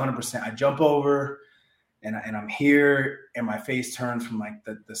see 100%. I jump over, and I'm here, and my face turns from like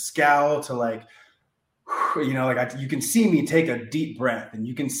the scowl to like, you can see me take a deep breath, and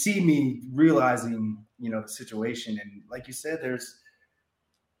you can see me realizing the situation. And like you said, there's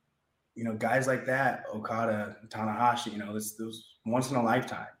guys like that, Okada, Tanahashi, those once in a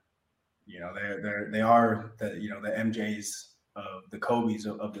lifetime. They are the the MJs of the Kobes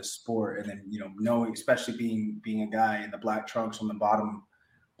of the sport, and then knowing, especially being a guy in the black trunks on the bottom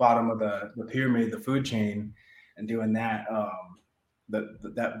of the pyramid, the food chain, and doing that.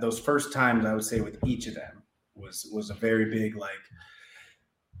 Those first times, I would say, with each of them was a very big like,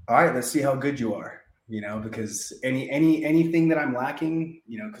 all right, let's see how good you are. because anything that I'm lacking,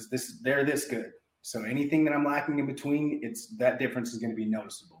 because they're this good. So anything that I'm lacking in between, that difference is going to be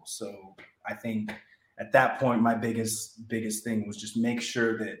noticeable. So I think at that point, my biggest thing was just make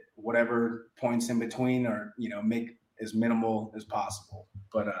sure that whatever points in between are, make as minimal as possible.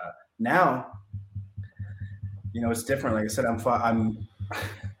 But now, it's different. Like I said, I'm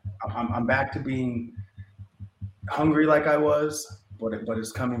back to being hungry like I was, but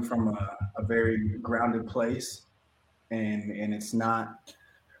it's coming from a very grounded place, and it's not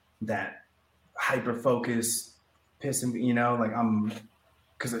that hyper focused pissing,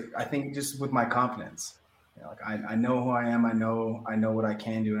 because I think just with my confidence, I know who I am, I know what I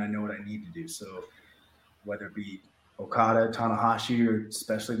can do, and I know what I need to do. So whether it be Okada, Tanahashi, or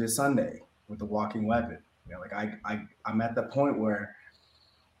especially this Sunday with the walking weapon, I'm at the point where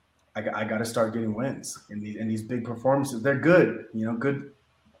I got to start getting wins in these big performances. They're good, good.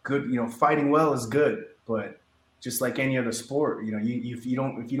 Fighting well is good, but just like any other sport, if you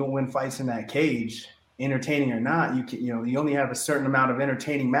don't win fights in that cage, entertaining or not, you only have a certain amount of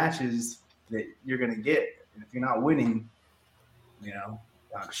entertaining matches that you're gonna get. And if you're not winning, if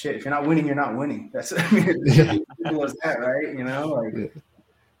you're not winning, you're not winning. That's it's simple as that, right?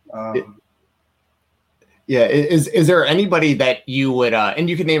 Yeah. Is there anybody that you would, and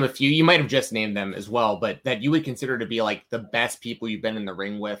you could name a few, you might have just named them as well, but that you would consider to be like the best people you've been in the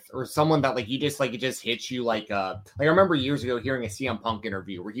ring with, or someone that it just hits you like I remember years ago hearing a CM Punk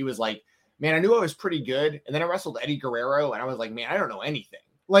interview where he was like, man, I knew I was pretty good. And then I wrestled Eddie Guerrero and I was like, man, I don't know anything.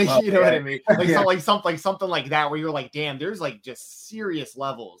 What I mean? Something like that where you're like, damn, there's just serious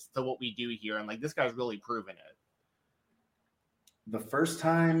levels to what we do here. And this guy's really proven it. The first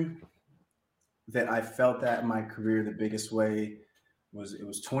time that I felt that in my career, the biggest way was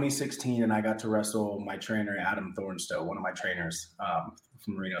 2016, and I got to wrestle my trainer, Adam Thornstowe, one of my trainers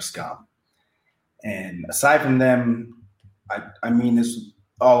from Reno Scum. And aside from them, I mean this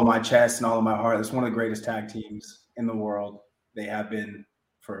all of my chest and all of my heart. It's one of the greatest tag teams in the world. They have been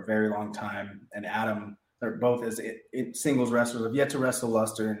for a very long time. And Adam, they're both as singles wrestlers. I've yet to wrestle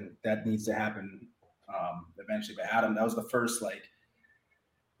Luster, and that needs to happen eventually. But Adam, that was the first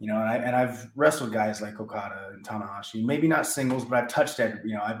and I've wrestled guys like Okada and Tanahashi, maybe not singles, but I've touched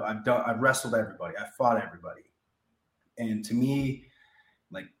I've wrestled everybody. I've fought everybody. And to me,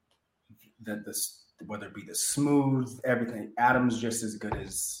 whether it be the smooth, everything, Adam's just as good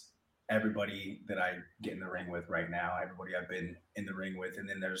as everybody that I get in the ring with right now, everybody I've been in the ring with. And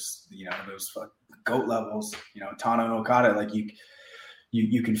then there's, those GOAT levels, Tana and Okada,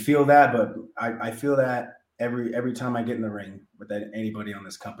 you can feel that, but I feel that every time I get in the ring with anybody on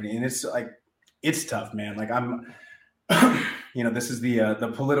this company. And it's tough, man. I'm, this is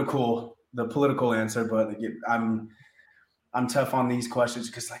the political answer, but I'm tough on these questions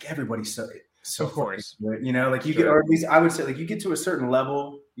because everybody's so of course, you get, or at least I would say you get to a certain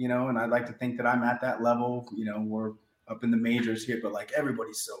level, and I'd like to think that I'm at that level, we're up in the majors here, but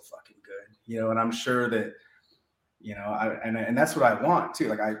everybody's so fucking good, and I'm sure that, and that's what I want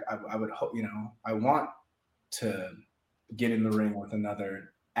too. I would hope, I want to get in the ring with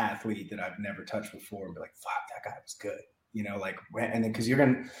another athlete that I've never touched before and be like, fuck, that guy was good, and then, cause you're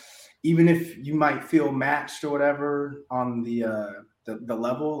going to, even if you might feel matched or whatever on the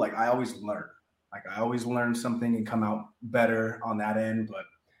level, I always learn, I always learn something and come out better on that end. But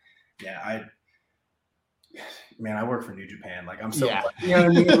yeah, I work for New Japan. I'm so, you know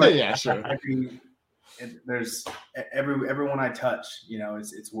what I mean? Yeah, sure. There's everyone I touch,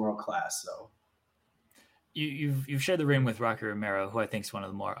 it's world-class. So You've shared the ring with Rocky Romero, who I think is one of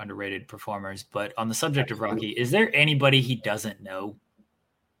the more underrated performers. But on the subject of Rocky, is there anybody he doesn't know?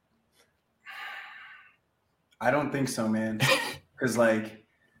 I don't think so, man. Because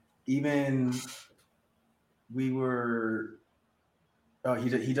even we were,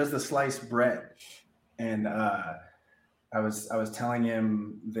 he does the sliced bread, and I was telling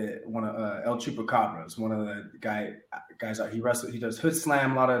him that one of El Chupacabras, one of the guys out, he does Hood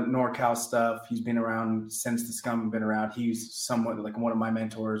Slam, a lot of NorCal stuff. He's been around since the Scum have been around. He's somewhat one of my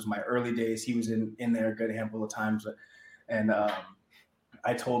mentors. My early days, he was in there a good handful of times. And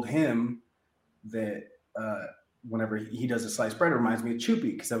I told him that whenever he does a sliced bread, it reminds me of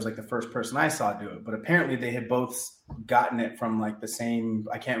Chupi, because that was the first person I saw do it. But apparently they had both gotten it from the same,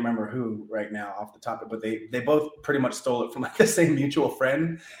 I can't remember who right now off the top, but they both pretty much stole it from the same mutual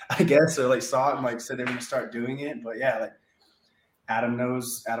friend, I guess, or saw it and said they were gonna start doing it. But yeah, Adam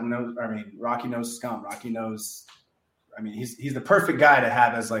knows, Rocky knows Scum. Rocky knows, he's the perfect guy to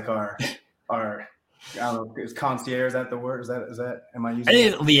have as our I don't know. Is concierge, is that the word? Is that am I using? I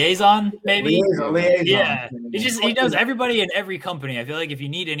think it's liaison, maybe. Liaison. Yeah. He knows everybody in every company. I feel like if you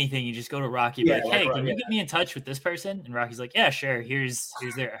need anything, you just go to Rocky. Yeah, Hey, can you get me in touch with this person? And Rocky's like, yeah, sure. Here's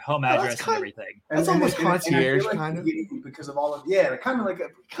their home address and everything. That's almost concierge, like kind of. Because of all of kind of like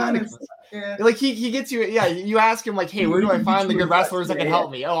yeah. Like he gets you. Yeah, you ask him like, hey, where do I find the good wrestlers that can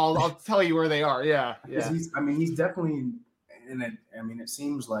help me? Oh, I'll tell you where they are. Yeah. He's definitely in it. I mean, it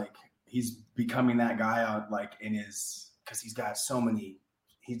seems like he's becoming that guy out like because he's got so many.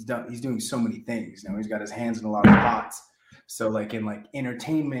 He's doing so many things. He's got his hands in a lot of pots. So like in like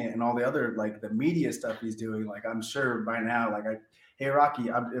entertainment and all the other like the media stuff he's doing. Like I'm sure by now, like hey Rocky,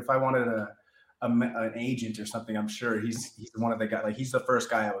 if I wanted an agent or something, I'm sure he's one of the guys. Like he's the first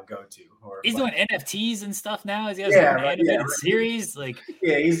guy I would go to. Or he's like, doing NFTs and stuff now. He has an animated series. Like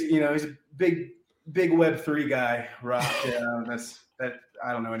he's a big Web3 guy. Rock. That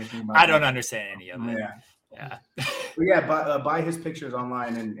I don't know anything about. I don't understand any of it. Yeah. But yeah, buy his pictures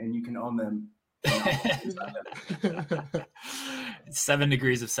online and you can own them. 7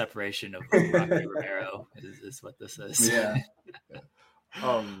 degrees of separation of Rocky Romero is what this is. Yeah.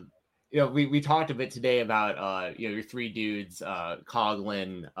 We talked a bit today about your three dudes,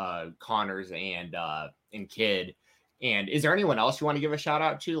 Coughlin, Connors, and Kidd. And is there anyone else you want to give a shout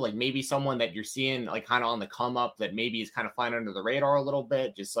out to? Like maybe someone that you're seeing like kind of on the come up that maybe is kind of flying under the radar a little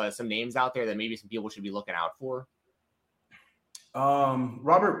bit. Just some names out there that maybe some people should be looking out for.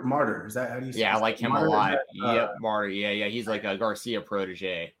 Robert Martyr, is that how do you say? Yeah, I like him Martyr, a lot. Yep, Martyr. Yeah. He's like a Garcia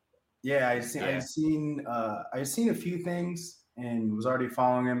protege. Yeah, I've seen a few things and was already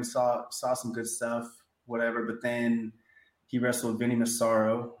following him and saw some good stuff, whatever. But then he wrestled Vinny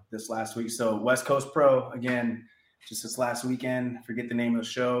Massaro this last week. So West Coast Pro again. Just this last weekend, forget the name of the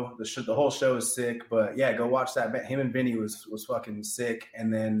show. The whole show is sick, but yeah, go watch that. Him and Vinny was fucking sick.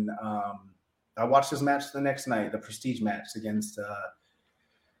 And then I watched his match the next night, the Prestige match against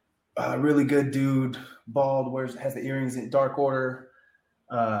a really good dude, bald, has the earrings in Dark Order.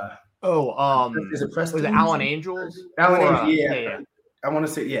 Is it Preston? Was it Alan Angels? Yeah. I want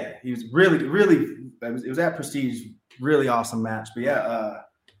to say he was really, really. It was at Prestige, really awesome match. But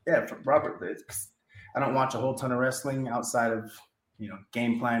Robert. I don't watch a whole ton of wrestling outside of,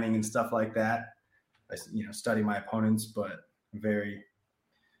 game planning and stuff like that. I, study my opponents, but very,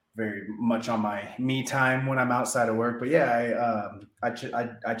 very much on my me time when I'm outside of work. But yeah,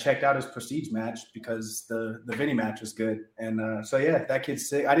 I checked out his Prestige match because the Vinny match was good. And that kid's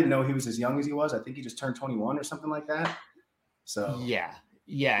sick. I didn't know he was as young as he was. I think he just turned 21 or something like that. So yeah.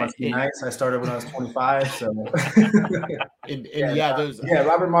 Must be nice. I started when I was 25. So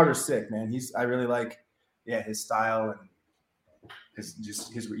Robert Martyr's sick, man. I really like his style and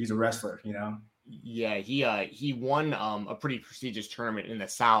he's a wrestler, Yeah, he won a pretty prestigious tournament in the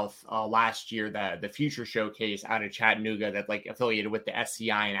South last year, the Future Showcase out of Chattanooga that like affiliated with the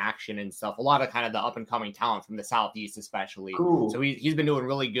SCI and Action and stuff. A lot of kind of the up and coming talent from the Southeast, especially. Cool. So he's been doing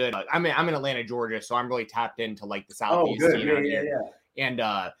really good. I'm in Atlanta, Georgia, so I'm really tapped into like the Southeast. Oh, good. Yeah. And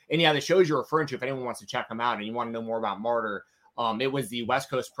the shows you're referring to, if anyone wants to check them out and you want to know more about Martyr, it was the West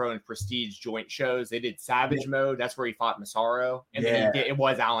Coast Pro and Prestige joint shows. They did Savage Mode. That's where he fought Massaro. And then it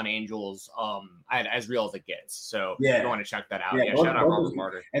was Alan Angels, as real as it gets. So if you want to check that out. Yeah, shout out Robert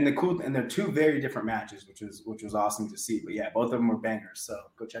Martyr. And they're two very different matches, which was awesome to see. But yeah, both of them were bangers. So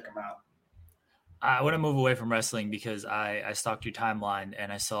go check them out. I want to move away from wrestling because I stalked your timeline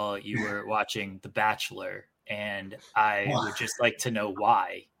and I saw you were watching The Bachelor. And I would just like to know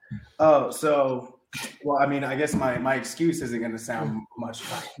why. Oh, so, well, I mean, I guess my excuse isn't going to sound much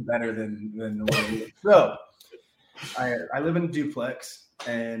better than what it is. So, I live in a duplex,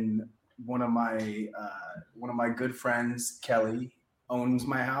 and one of my good friends, Kelly, owns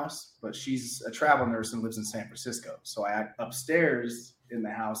my house, but she's a travel nurse and lives in San Francisco. So upstairs in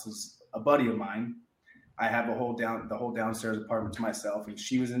the house is a buddy of mine. I have the whole downstairs apartment to myself, and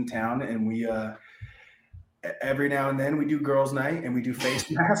she was in town, and we every now and then we do girls' night and we do face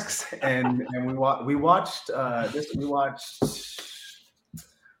masks, and we watched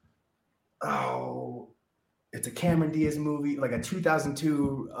it's a Cameron Diaz movie, like a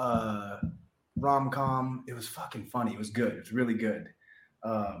 2002 rom-com. It was fucking funny. It was good. It was really good.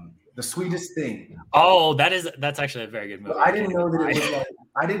 The Sweetest Thing. Oh, that's actually a very good movie. I didn't know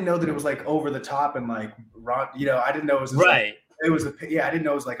that it was like over the top and like, I didn't know it was right. I didn't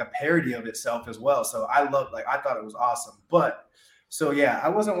know it was like a parody of itself as well. So I thought it was awesome. But so yeah, I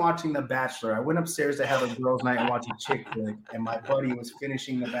wasn't watching The Bachelor. I went upstairs to have a girls' night and watch a chick flick, and my buddy was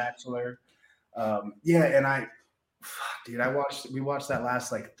finishing The Bachelor. And we watched that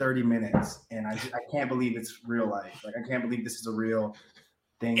last like 30 minutes, and I can't believe it's real life. Like I can't believe this is a real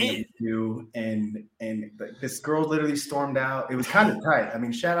thing that we do, and this girl literally stormed out. It was kind of tight. I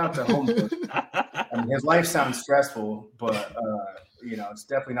mean, shout out to Homeboy. I mean, his life sounds stressful, but you know, it's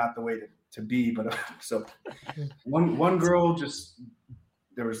definitely not the way to be. But so one girl just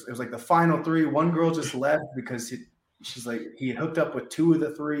it was like the final three. One girl just left because she's like he had hooked up with two of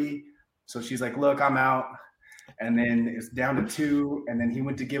the three, so she's like, look, I'm out. And then it's down to two, and then he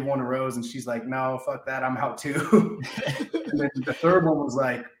went to give one a rose, and she's like, no, fuck that, I'm out too. And then the third one was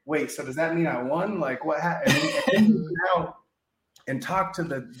like, wait, so does that mean I won? Like, what happened? And he went out and talked to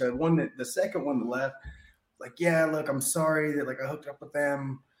the second one that left, like, yeah, look, I'm sorry that like I hooked up with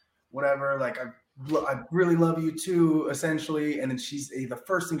them, whatever. Like, I really love you too, essentially. And then the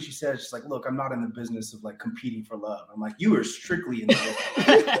first thing she said, she's like, look, I'm not in the business of like competing for love. I'm like, you are strictly in the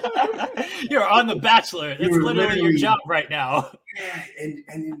business. You're on The Bachelor. It's literally your job right now. Yeah,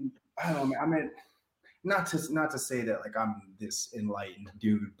 and I don't know, I mean, not to say that like I'm this enlightened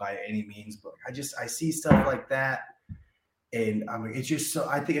dude by any means, but I see stuff like that, and I mean, it's just so,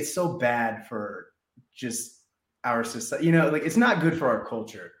 I think it's so bad for just our society. You know, like it's not good for our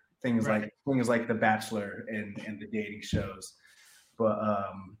culture. Things like The Bachelor and the dating shows, but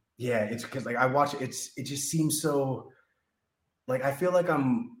yeah, it's because like I watch it. It just seems so like I feel like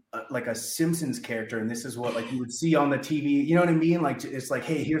I'm like a Simpsons character, and this is what like you would see on the TV. You know what I mean? Like it's like,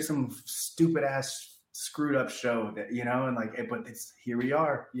 hey, here's some stupid ass screwed up show that, you know, and like, but it's here we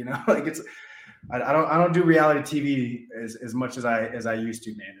are. You know, like it's I don't do reality TV as much as I used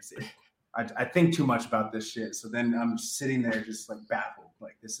to, man. I think too much about this shit. So then I'm sitting there just like baffled.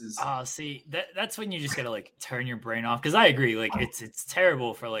 Like this is see, that's when you just gotta like turn your brain off. Cause I agree, like it's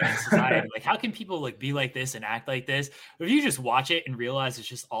terrible for like society. Like how can people like be like this and act like this? But if you just watch it and realize it's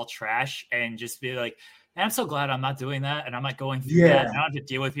just all trash and just be like, man, I'm so glad I'm not doing that and I'm not going through that. And I don't have to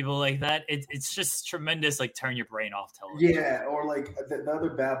deal with people like that. It's just tremendous, like turn your brain off television. Yeah, or like the other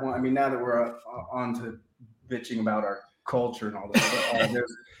bad one. I mean, now that we're on to bitching about our culture and all that,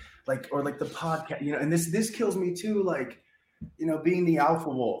 there's like, or like the podcast, you know, and this kills me too. Like, you know, being the alpha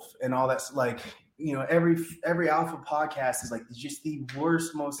wolf and all that's like, you know, every alpha podcast is like just the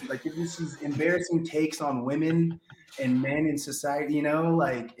worst, most like just these embarrassing takes on women and men in society, you know,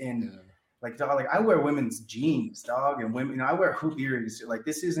 like like dog, like I wear women's jeans, dog, and women, you know, I wear hoop earrings. Like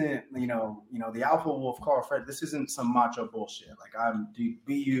this isn't, you know, the alpha wolf Carl Fred. This isn't some macho bullshit. Like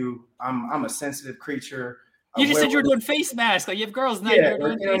I'm a sensitive creature. You just said you were doing face masks. Like you have girls now. Yeah, you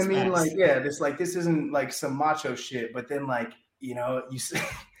know what I mean? Like, yeah, this isn't like some macho shit. But then, like, you know, you say,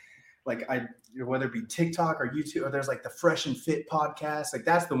 like, whether it be TikTok or YouTube, or there's like the Fresh and Fit podcast. Like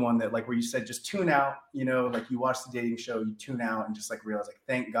that's the one that like where you said just tune out. You know, like you watch the dating show, you tune out and just like realize like,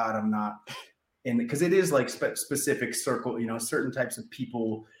 thank God I'm not in, because it is like specific circle. You know, certain types of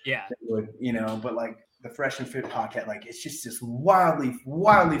people. Yeah. That would, you know, but like. The Fresh and Fit podcast, like it's just this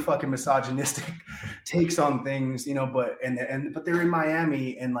wildly fucking misogynistic takes on things, you know. But they're in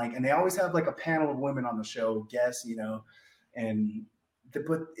Miami, and they always have like a panel of women on the show, guests, you know,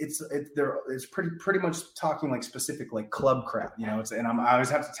 but it's pretty much talking like specific like club crap, you know. I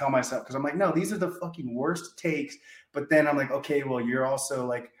always have to tell myself because I'm like, no, these are the fucking worst takes. But then I'm like, okay, well, you're also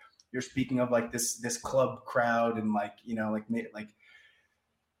like you're speaking of like this club crowd and like, you know, like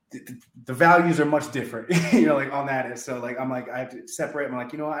the values are much different, you know, like on that. And so like, I'm like, I have to separate. I'm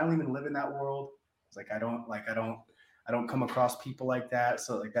like, you know, I don't even live in that world. It's like, I don't come across people like that.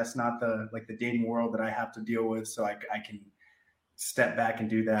 So like, that's not the dating world that I have to deal with. So I can step back and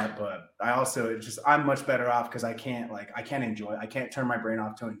do that. But I also, I'm much better off because I can't turn my brain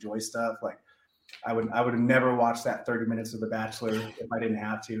off to enjoy stuff. Like I would have never watched that 30 minutes of The Bachelor if I didn't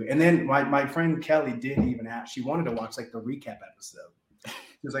have to. And then my friend Kelly she wanted to watch like the recap episode.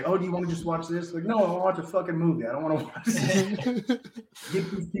 He was like, oh, do you want to just watch this? Like, no, I want to watch a fucking movie. I don't want to watch this. Get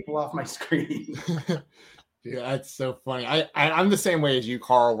these people off my screen. Yeah, that's so funny. I'm the same way as you,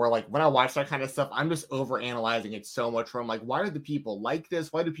 Carl, where like when I watch that kind of stuff, I'm just over analyzing it so much where I'm like, why are the people like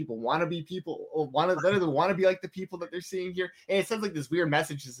this? Why do people want to be people or want to be like the people that they're seeing here? And it sends like this weird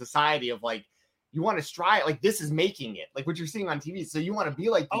message to society of like, you want to strive, like this is making it, like what you're seeing on TV. So you want to be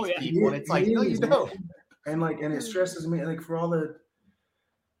like these people. And it's like, no, you don't. And it stresses me, like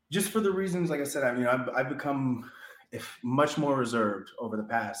just for the reasons, like I said, I mean, I've become much more reserved over the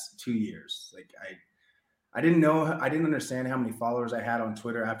past 2 years. Like I didn't understand how many followers I had on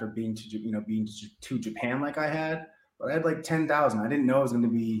Twitter after being to Japan like I had, but I had like 10,000. I didn't know it was going to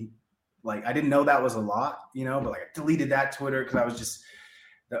be like, I didn't know that was a lot, you know, but like I deleted that Twitter because I was just,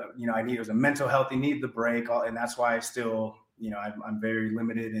 it was a mental health, I needed the break. And that's why I still, you know, I'm very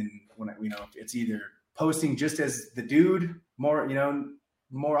limited. And when it's either posting just as the dude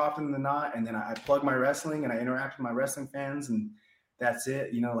more often than not. And then I plug my wrestling and I interact with my wrestling fans, and that's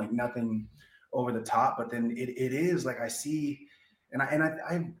it, you know, like nothing over the top. But then it is like I see, and I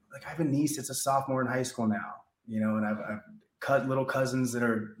have a niece that's a sophomore in high school now, you know, and I've cut little cousins that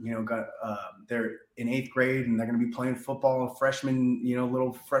are, you know, they're in 8th grade and they're going to be playing football, freshmen, you know,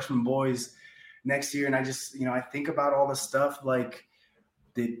 little freshman boys next year. And I just, you know, I think about all the stuff like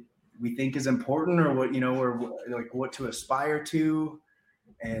that we think is important, or what, you know, or like what to aspire to.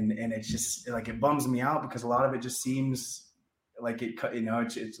 And it's just like, it bums me out because a lot of it just seems like it, you know,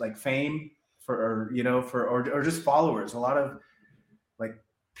 it's like fame or just followers. A lot of like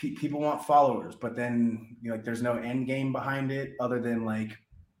people want followers, but then, you know, like there's no end game behind it other than like,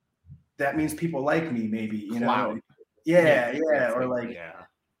 that means people like me, maybe, you know? Yeah. Or like,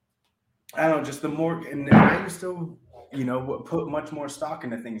 I don't know, just the more, and I used to, you know, put much more stock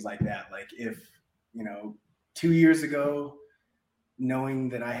into things like that. Like if, you know, 2 years ago, knowing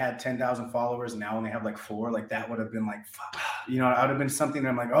that I had 10,000 followers and now only have like 4, like that would have been like, you know, I would have been something that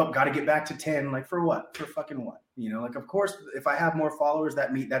I'm like, oh, got to get back to 10. Like for what? For fucking what? You know, like, of course, if I have more followers,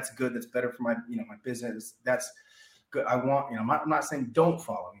 that's good. That's better for my, you know, my business. That's good. I want, you know, I'm not saying don't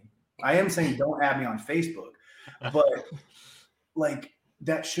follow me. I am saying don't add me on Facebook, but like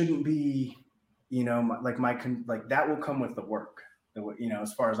that shouldn't be, you know, like that will come with the work, you know,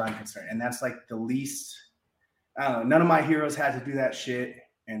 as far as I'm concerned. And that's like the least, I don't know, none of my heroes had to do that shit.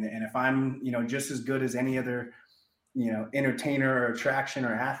 And if I'm, you know, just as good as any other, you know, entertainer or attraction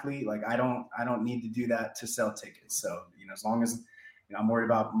or athlete, like I don't need to do that to sell tickets. So, you know, as long as, you know, I'm worried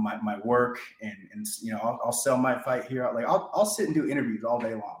about my work and you know, I'll sell my fight here. Like I'll sit and do interviews all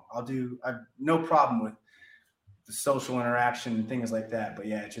day long. I've no problem with the social interaction and things like that. But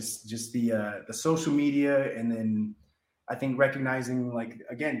yeah, just the social media. And then I think recognizing, like,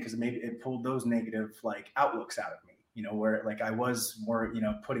 again, because maybe it pulled those negative like outlooks out of me, you know, where like I was more, you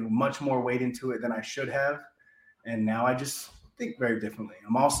know, putting much more weight into it than I should have. And now I just think very differently.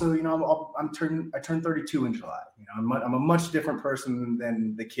 I'm also, you know, I turned 32 in July. You know, I'm a much different person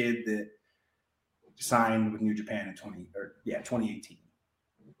than the kid that signed with New Japan in 2018.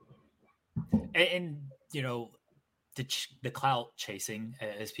 And you know, the clout chasing,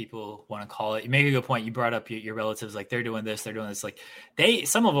 as people want to call it. You make a good point. You brought up your relatives, like they're doing this. Like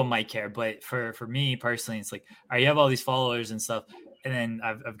some of them might care, but for me personally, it's like, all right, you have all these followers and stuff, and then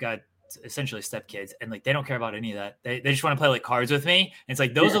I've got essentially stepkids, and like they don't care about any of that. They just want to play like cards with me. And it's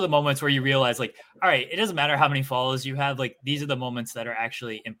like those are the moments where you realize, like, all right, it doesn't matter how many followers you have. Like these are the moments that are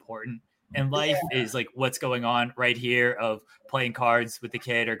actually important in life. Is like what's going on right here, of playing cards with the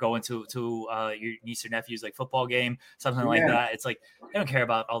kid or going to your niece or nephew's like football game, something like that. It's like they don't care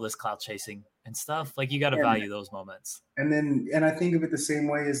about all this clout chasing and stuff. Like you got to value those moments. And I think of it the same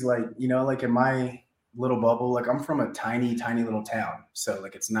way as, like, you know, like in my little bubble, like I'm from a tiny little town, so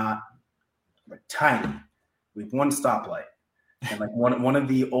like it's not like tiny. We have one stoplight, and like one of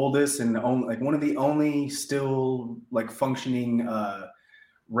the oldest and one of the only still like functioning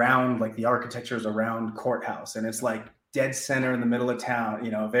round, like the architecture is a round courthouse, and it's like dead center in the middle of town,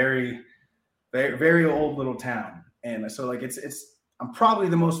 you know, very, very, very old little town. And so like I'm probably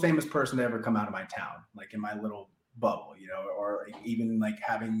the most famous person to ever come out of my town, like in my little bubble, you know, or like even like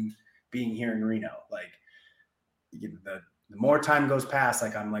being here in Reno, like, you know, the more time goes past,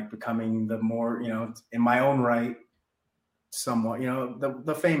 like I'm like becoming the more, you know, in my own right, somewhat, you know,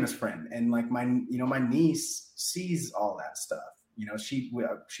 the famous friend. And like my niece sees all that stuff. You know, she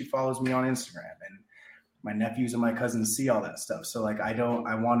follows me on Instagram, and my nephews and my cousins see all that stuff. So like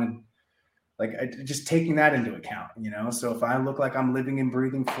just taking that into account, you know. So if I look like I'm living and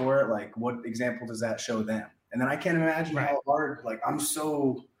breathing for it, like what example does that show them? And then I can't imagine how hard, like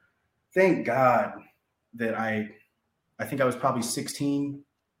thank God that I think I was probably 16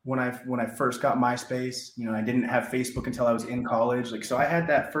 when I first got MySpace. You know, I didn't have Facebook until I was in college. Like, so I had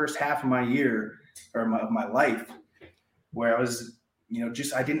that first half of my year or of my life where I was, you know,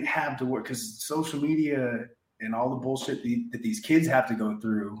 just, I didn't have to work, because social media and all the bullshit that these kids have to go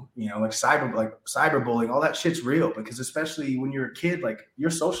through, you know, like cyberbullying, all that shit's real. Because especially when you're a kid, like your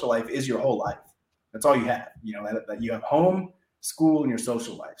social life is your whole life. That's all you have, you know, that you have home, school, and your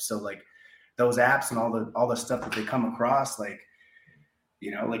social life. So like those apps and all the stuff that they come across, like,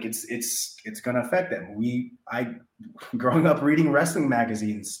 you know, like it's going to affect them. I growing up reading wrestling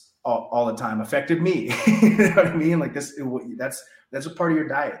magazines all the time affected me. You know what I mean? Like that's a part of your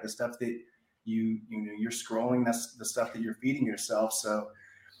diet, the stuff that you know, you're scrolling, that's the stuff that you're feeding yourself. So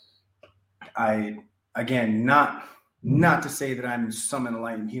again, not to say that I'm some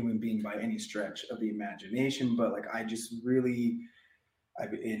enlightened human being by any stretch of the imagination, but like I just really,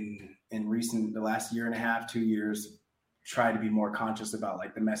 I've in the last year and a half, 2 years, try to be more conscious about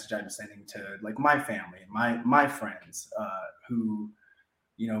like the message I'm sending to like my family and my friends who,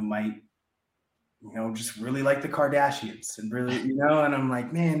 might, just really like the Kardashians and really, and I'm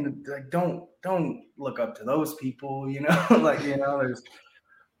like, man, like, don't look up to those people, there's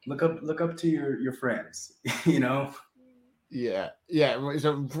look up to your friends, Yeah.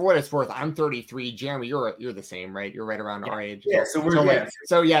 So for what it's worth, I'm 33. Jeremy, you're the same, right? You're right around our age. Yeah. So we're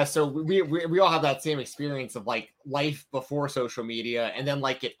So we all have that same experience of like life before social media, and then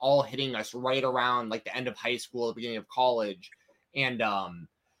like it all hitting us right around like the end of high school, the beginning of college, and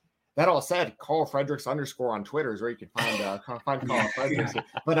that all said, Carl Fredericks _ on Twitter is where you can find Carl Fredericks.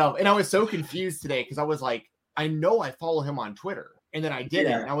 But and I was so confused today because I was like, I know I follow him on Twitter. And then I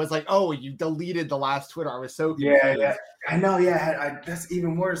didn't. And I was like, oh, you deleted the last Twitter. I was so confused. Yeah. I know. Yeah. That's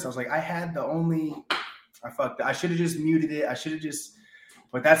even worse. I was like, I should have just muted it.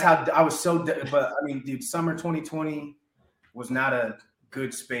 But that's how I was but I mean, dude, summer 2020 was not a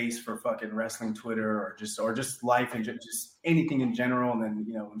good space for fucking wrestling Twitter or just life and just anything in general. And then,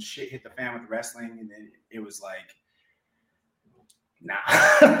 when shit hit the fan with wrestling, and then it was like, nah,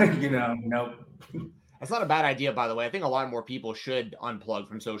 nope. That's not a bad idea, by the way. I think a lot more people should unplug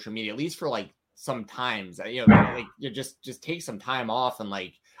from social media, at least for like some times. Like you just take some time off, and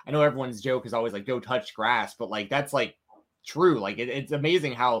like I know everyone's joke is always like go touch grass, but like that's like true. Like it's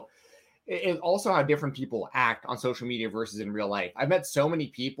amazing how how different people act on social media versus in real life. I've met so many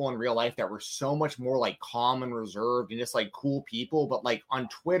people in real life that were so much more like calm and reserved and just like cool people, but like on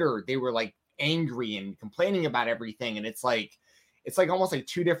Twitter they were like angry and complaining about everything, and it's like almost like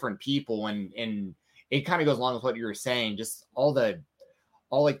two different people, and it kind of goes along with what you were saying, just all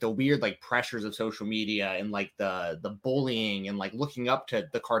like the weird like pressures of social media and like the bullying and like looking up to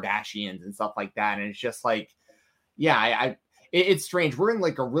the Kardashians and stuff like that. And it's just like, yeah, it's strange. We're in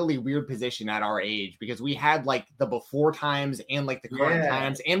like a really weird position at our age because we had like the before times and like the current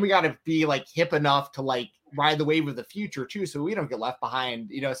times, and we got to be like hip enough to like ride the wave of the future too, so we don't get left behind,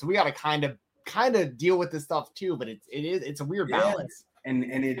 so we got to kind of deal with this stuff too. But it's a weird balance. And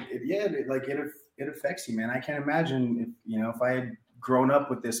it affects you, man. I can't imagine if I had grown up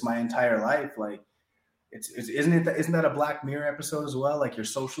with this my entire life, like isn't that a Black Mirror episode as well? Like your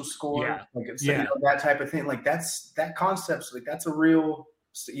social score, that type of thing. Like that concept, like that's a real,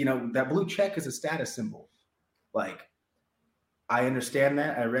 that blue check is a status symbol. Like I understand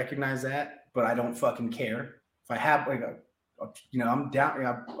that, I recognize that, but I don't fucking care. If I have like I'm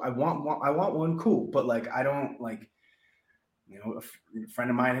down, I want one, cool, but like I don't like. A friend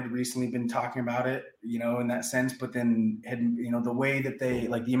of mine had recently been talking about it, in that sense, but then had, the way that they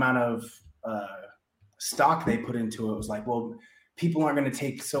like the amount of stock they put into it was like, well, people aren't going to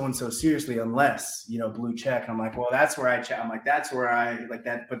take so-and-so seriously unless, blue check. And I'm like, well, that's where I check. I'm like, that's where I like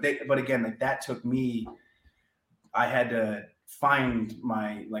that. But again, like that took me, I had to find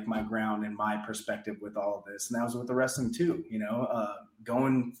my ground and my perspective with all of this. And that was with the wrestling too,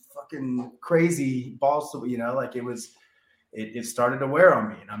 going fucking crazy balls to, like it was, it started to wear on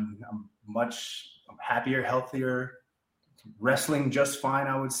me, and I'm happier, healthier, wrestling just fine,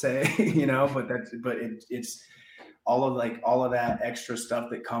 I would say, but it's all of that extra stuff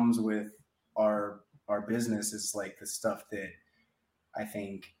that comes with our business is like the stuff that I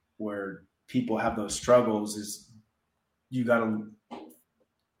think where people have those struggles is you got to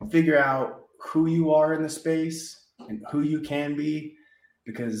figure out who you are in the space and who you can be,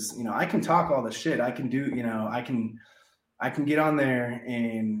 because, I can talk all the shit I can do, I can get on there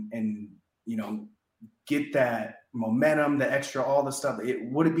and get that momentum, the extra, all the stuff.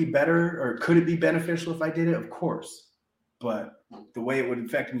 Would it be better or could it be beneficial if I did it? Of course. But the way it would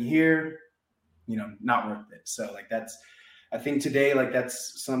affect me here, not worth it. So like I think today, like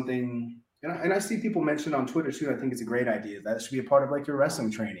that's something, and I see people mention on Twitter too. I think it's a great idea. That should be a part of like your wrestling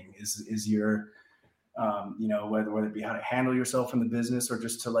training is your, whether it be how to handle yourself in the business or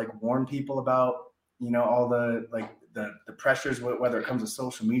just to like warn people about, all the like, the pressures, whether it comes to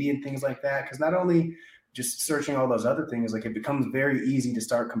social media and things like that. Because not only just searching all those other things, like it becomes very easy to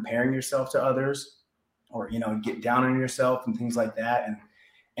start comparing yourself to others or, get down on yourself and things like that. And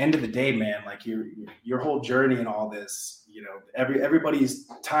end of the day, man, like your whole journey and all this, everybody's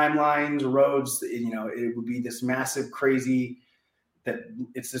timelines, roads, it would be this massive, crazy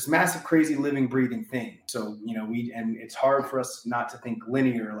living, breathing thing. So, and it's hard for us not to think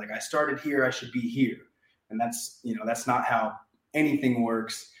linear. Like I started here, I should be here. And that's not how anything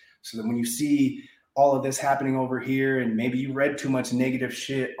works. So that when you see all of this happening over here, and maybe you read too much negative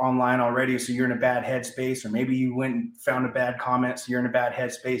shit online already, so you're in a bad headspace, or maybe you went and found a bad comment, so you're in a bad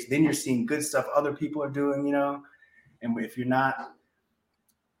headspace, then you're seeing good stuff other people are doing, and if you're not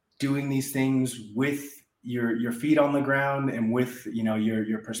doing these things with your feet on the ground and with,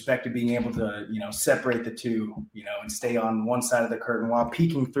 your perspective being able to, separate the two, and stay on one side of the curtain while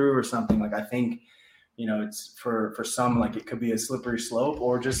peeking through or something. Like, I think, it's for some, like, it could be a slippery slope,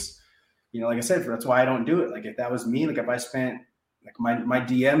 or just, like I said, that's why I don't do it. Like, if that was me, like, if I spent, like, my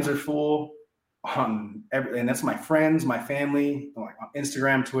DMs are full on and that's my friends, my family, like on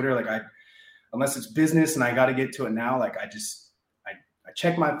Instagram, Twitter, like unless it's business and I got to get to it now, like I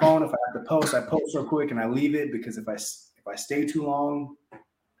check my phone. If I have to post, I post real quick and I leave it, because if I stay too long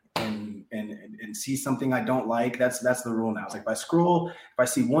and see something I don't like, that's the rule now. It's like, if I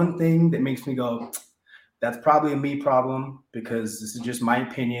see one thing that makes me go, that's probably a me problem, because this is just my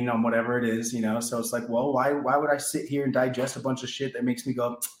opinion on whatever it is, So it's like, well, why would I sit here and digest a bunch of shit that makes me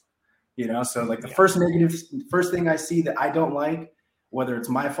go, So like the first thing I see that I don't like, whether it's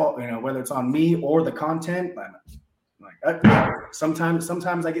my fault, whether it's on me or the content, I'm like,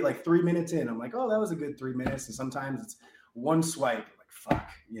 sometimes I get like 3 minutes in, I'm like, oh, that was a good 3 minutes. And sometimes it's one swipe, like, fuck,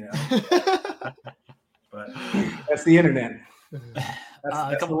 but that's the internet.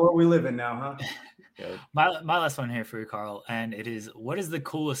 That's the world we live in now, huh? Good. My last one here for you, Carl, and it is, what is the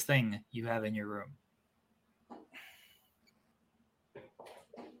coolest thing you have in your room?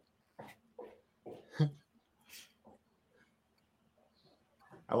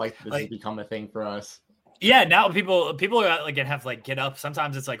 I like this has become a thing for us. Yeah, now people are like have like get up.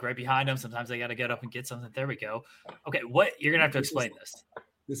 Sometimes it's like right behind them. Sometimes they got to get up and get something. There we go. Okay, what you're gonna have to explain this.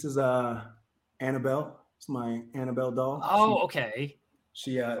 This is Annabelle. It's my Annabelle doll. Oh, okay.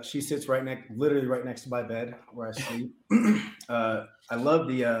 She sits literally right next to my bed where I sleep. I love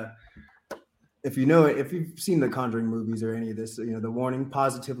the if you've seen the Conjuring movies or any of this, the warning,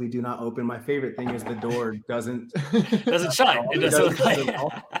 positively do not open. My favorite thing is the door doesn't shut. It doesn't.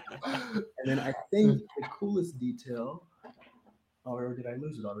 And then I think the coolest detail, or did I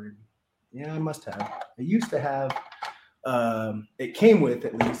lose it already? Yeah, I must have. I used to have, it came with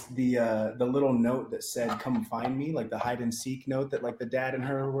at least the little note that said, "Come find me," like the hide and seek note that like the dad and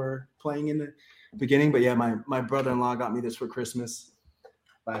her were playing in the beginning. But yeah, my brother-in-law got me this for Christmas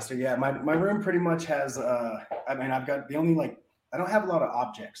last year. Yeah, my room pretty much has, I've got I don't have a lot of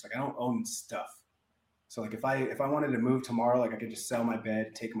objects. Like, I don't own stuff. So like if I wanted to move tomorrow, like I could just sell my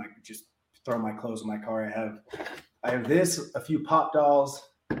bed, just throw my clothes in my car. I have this, a few pop dolls,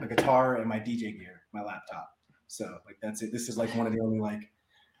 a guitar, and my DJ gear, my laptop. So like that's it. This is like one of the only like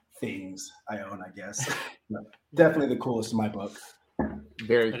things I own, I guess. But definitely the coolest in my book.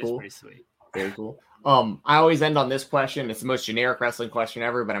 Very that cool. Is pretty sweet. Very cool. I always end on this question. It's the most generic wrestling question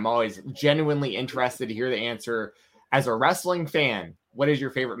ever, but I'm always genuinely interested to hear the answer. As a wrestling fan, what is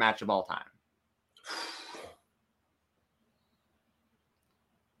your favorite match of all time?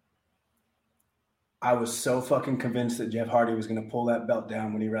 I was so fucking convinced that Jeff Hardy was going to pull that belt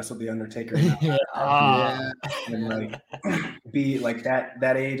down when he wrestled The Undertaker. And like be like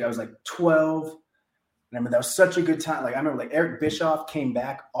that age, I was like 12. And I remember that was such a good time. Like I remember like Eric Bischoff came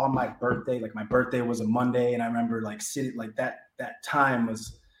back on my birthday. Like my birthday was a Monday. And I remember like sitting like that time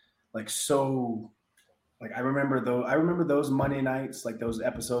was like so like I remember those Monday nights, like those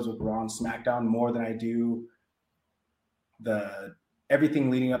episodes with Raw and SmackDown more than I do everything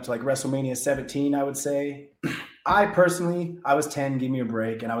leading up to like WrestleMania 17, I would say. I was 10, give me a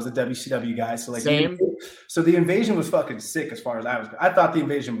break, and I was a WCW guy. So like, so the Invasion was fucking sick as far as I thought the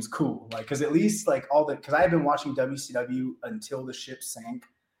Invasion was cool. Like, cause at least like cause I had been watching WCW until the ship sank.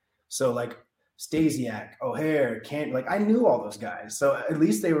 So like Stasiak, O'Haire, I knew all those guys. So at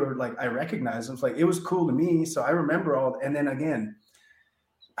least they were like, I recognized them. Like, it was cool to me. So I remember and then again,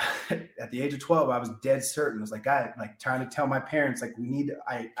 at the age of 12, I was dead certain. I was like, trying to tell my parents, like,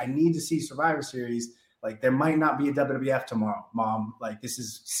 I need to see Survivor Series. Like, there might not be a WWF tomorrow, Mom. Like, this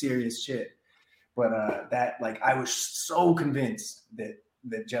is serious shit. But I was so convinced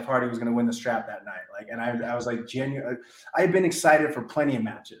that Jeff Hardy was going to win the strap that night. Like, and I was like genuine. I had been excited for plenty of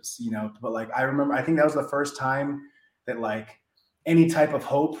matches, but like, I think that was the first time that like any type of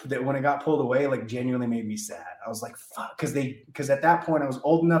hope that when it got pulled away, like genuinely made me sad. I was like, fuck. Cause at that point I was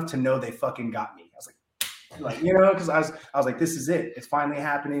old enough to know they fucking got me. I was like, cause I was like, this is it. It's finally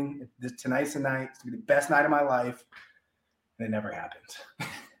happening. Tonight's the night. It's gonna be the best night of my life. And it never happened.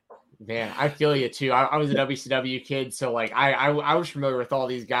 Man, I feel you too. I was a WCW kid, so like I was familiar with all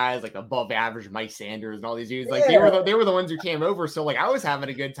these guys, like above average Mike Sanders and all these dudes. Like they were the ones who came over. So like I was having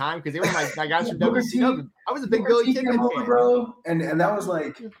a good time because they were my guys from WCW. I was a big Billy Kidman fan, bro. And that was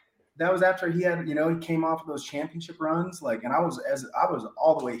like after he had he came off of those championship runs. Like, and I was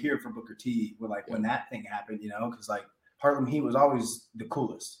all the way here for Booker T when that thing happened. Because like Harlem Heat was always the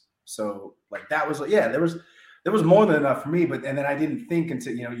coolest. So like that was there was more than enough for me, and then I didn't think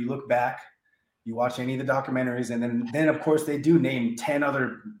until, you look back you watch any of the documentaries, and then of course they do name 10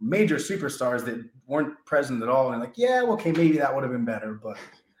 other major superstars that weren't present at all. And like, yeah, okay, maybe that would have been better, but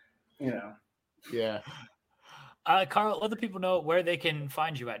Yeah. Carl, let the people know where they can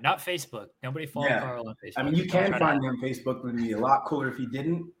find you at. Not Facebook. Nobody follow Carl on Facebook. I mean, you can find me on Facebook, but it'd be a lot cooler if you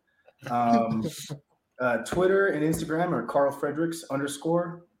didn't. Twitter and Instagram are Carl Fredericks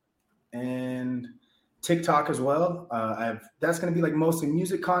 _ and TikTok as well. That's going to be like mostly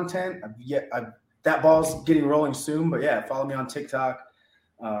music content. That ball's getting rolling soon, but yeah, follow me on TikTok.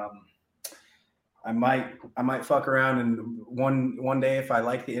 I might fuck around, and one day if I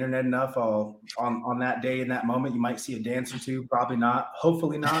like the internet enough, I'll on that day in that moment, you might see a dance or two. Probably not.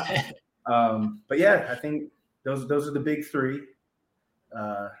 Hopefully not. But yeah, I think those are the big three.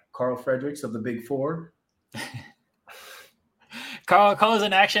 Carl Fredericks of the Big Four. Carl is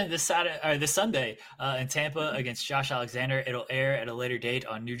in action this Sunday in Tampa against Josh Alexander. It'll air at a later date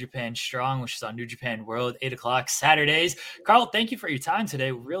on New Japan Strong, which is on New Japan World, 8:00 Saturdays. Carl, thank you for your time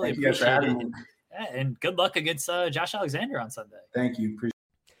today. Really appreciate it. Yeah, and good luck against Josh Alexander on Sunday. Thank you.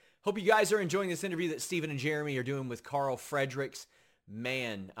 Hope you guys are enjoying this interview that Steven and Jeremy are doing with Carl Fredericks.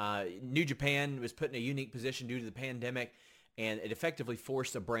 Man, New Japan was put in a unique position due to the pandemic, and it effectively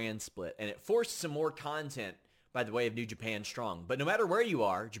forced a brand split, and it forced some more content by the way of New Japan Strong. But no matter where you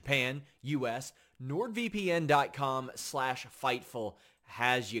are, Japan, US, NordVPN.com/Fightful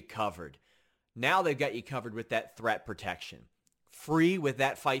has you covered. Now they've got you covered with that threat protection. Free with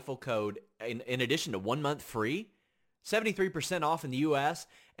that Fightful code, in addition to 1 month free, 73% off in the US,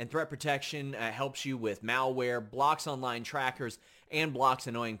 and threat protection helps you with malware, blocks online trackers, and blocks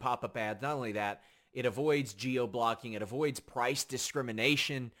annoying pop-up ads. Not only that, it avoids geo-blocking, it avoids price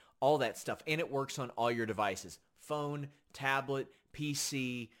discrimination, all that stuff, and it works on all your devices. Phone, tablet,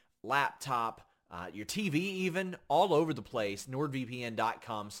 PC, laptop, your TV even, all over the place.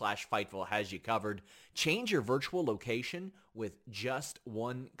 NordVPN.com/Fightful has you covered. Change your virtual location with just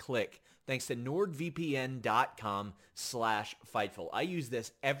one click. Thanks to NordVPN.com/Fightful. I use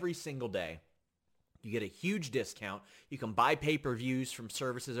this every single day. You get a huge discount. You can buy pay-per-views from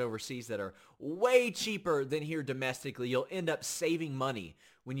services overseas that are way cheaper than here domestically. You'll end up saving money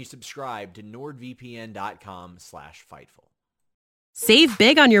when you subscribe to NordVPN.com/Fightful. Save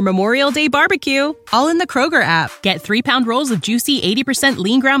big on your Memorial Day barbecue, all in the Kroger app. Get 3-pound rolls of juicy 80%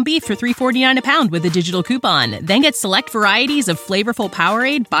 lean ground beef for $3.49 a pound with a digital coupon. Then get select varieties of flavorful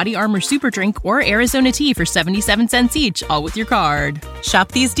Powerade, Body Armor Super Drink, or Arizona tea for 77 cents each, all with your card.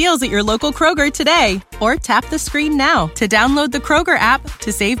 Shop these deals at your local Kroger today, or tap the screen now to download the Kroger app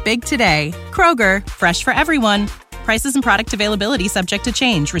to save big today. Kroger, fresh for everyone. Prices and product availability subject to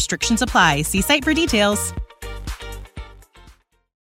change. Restrictions apply. See site for details.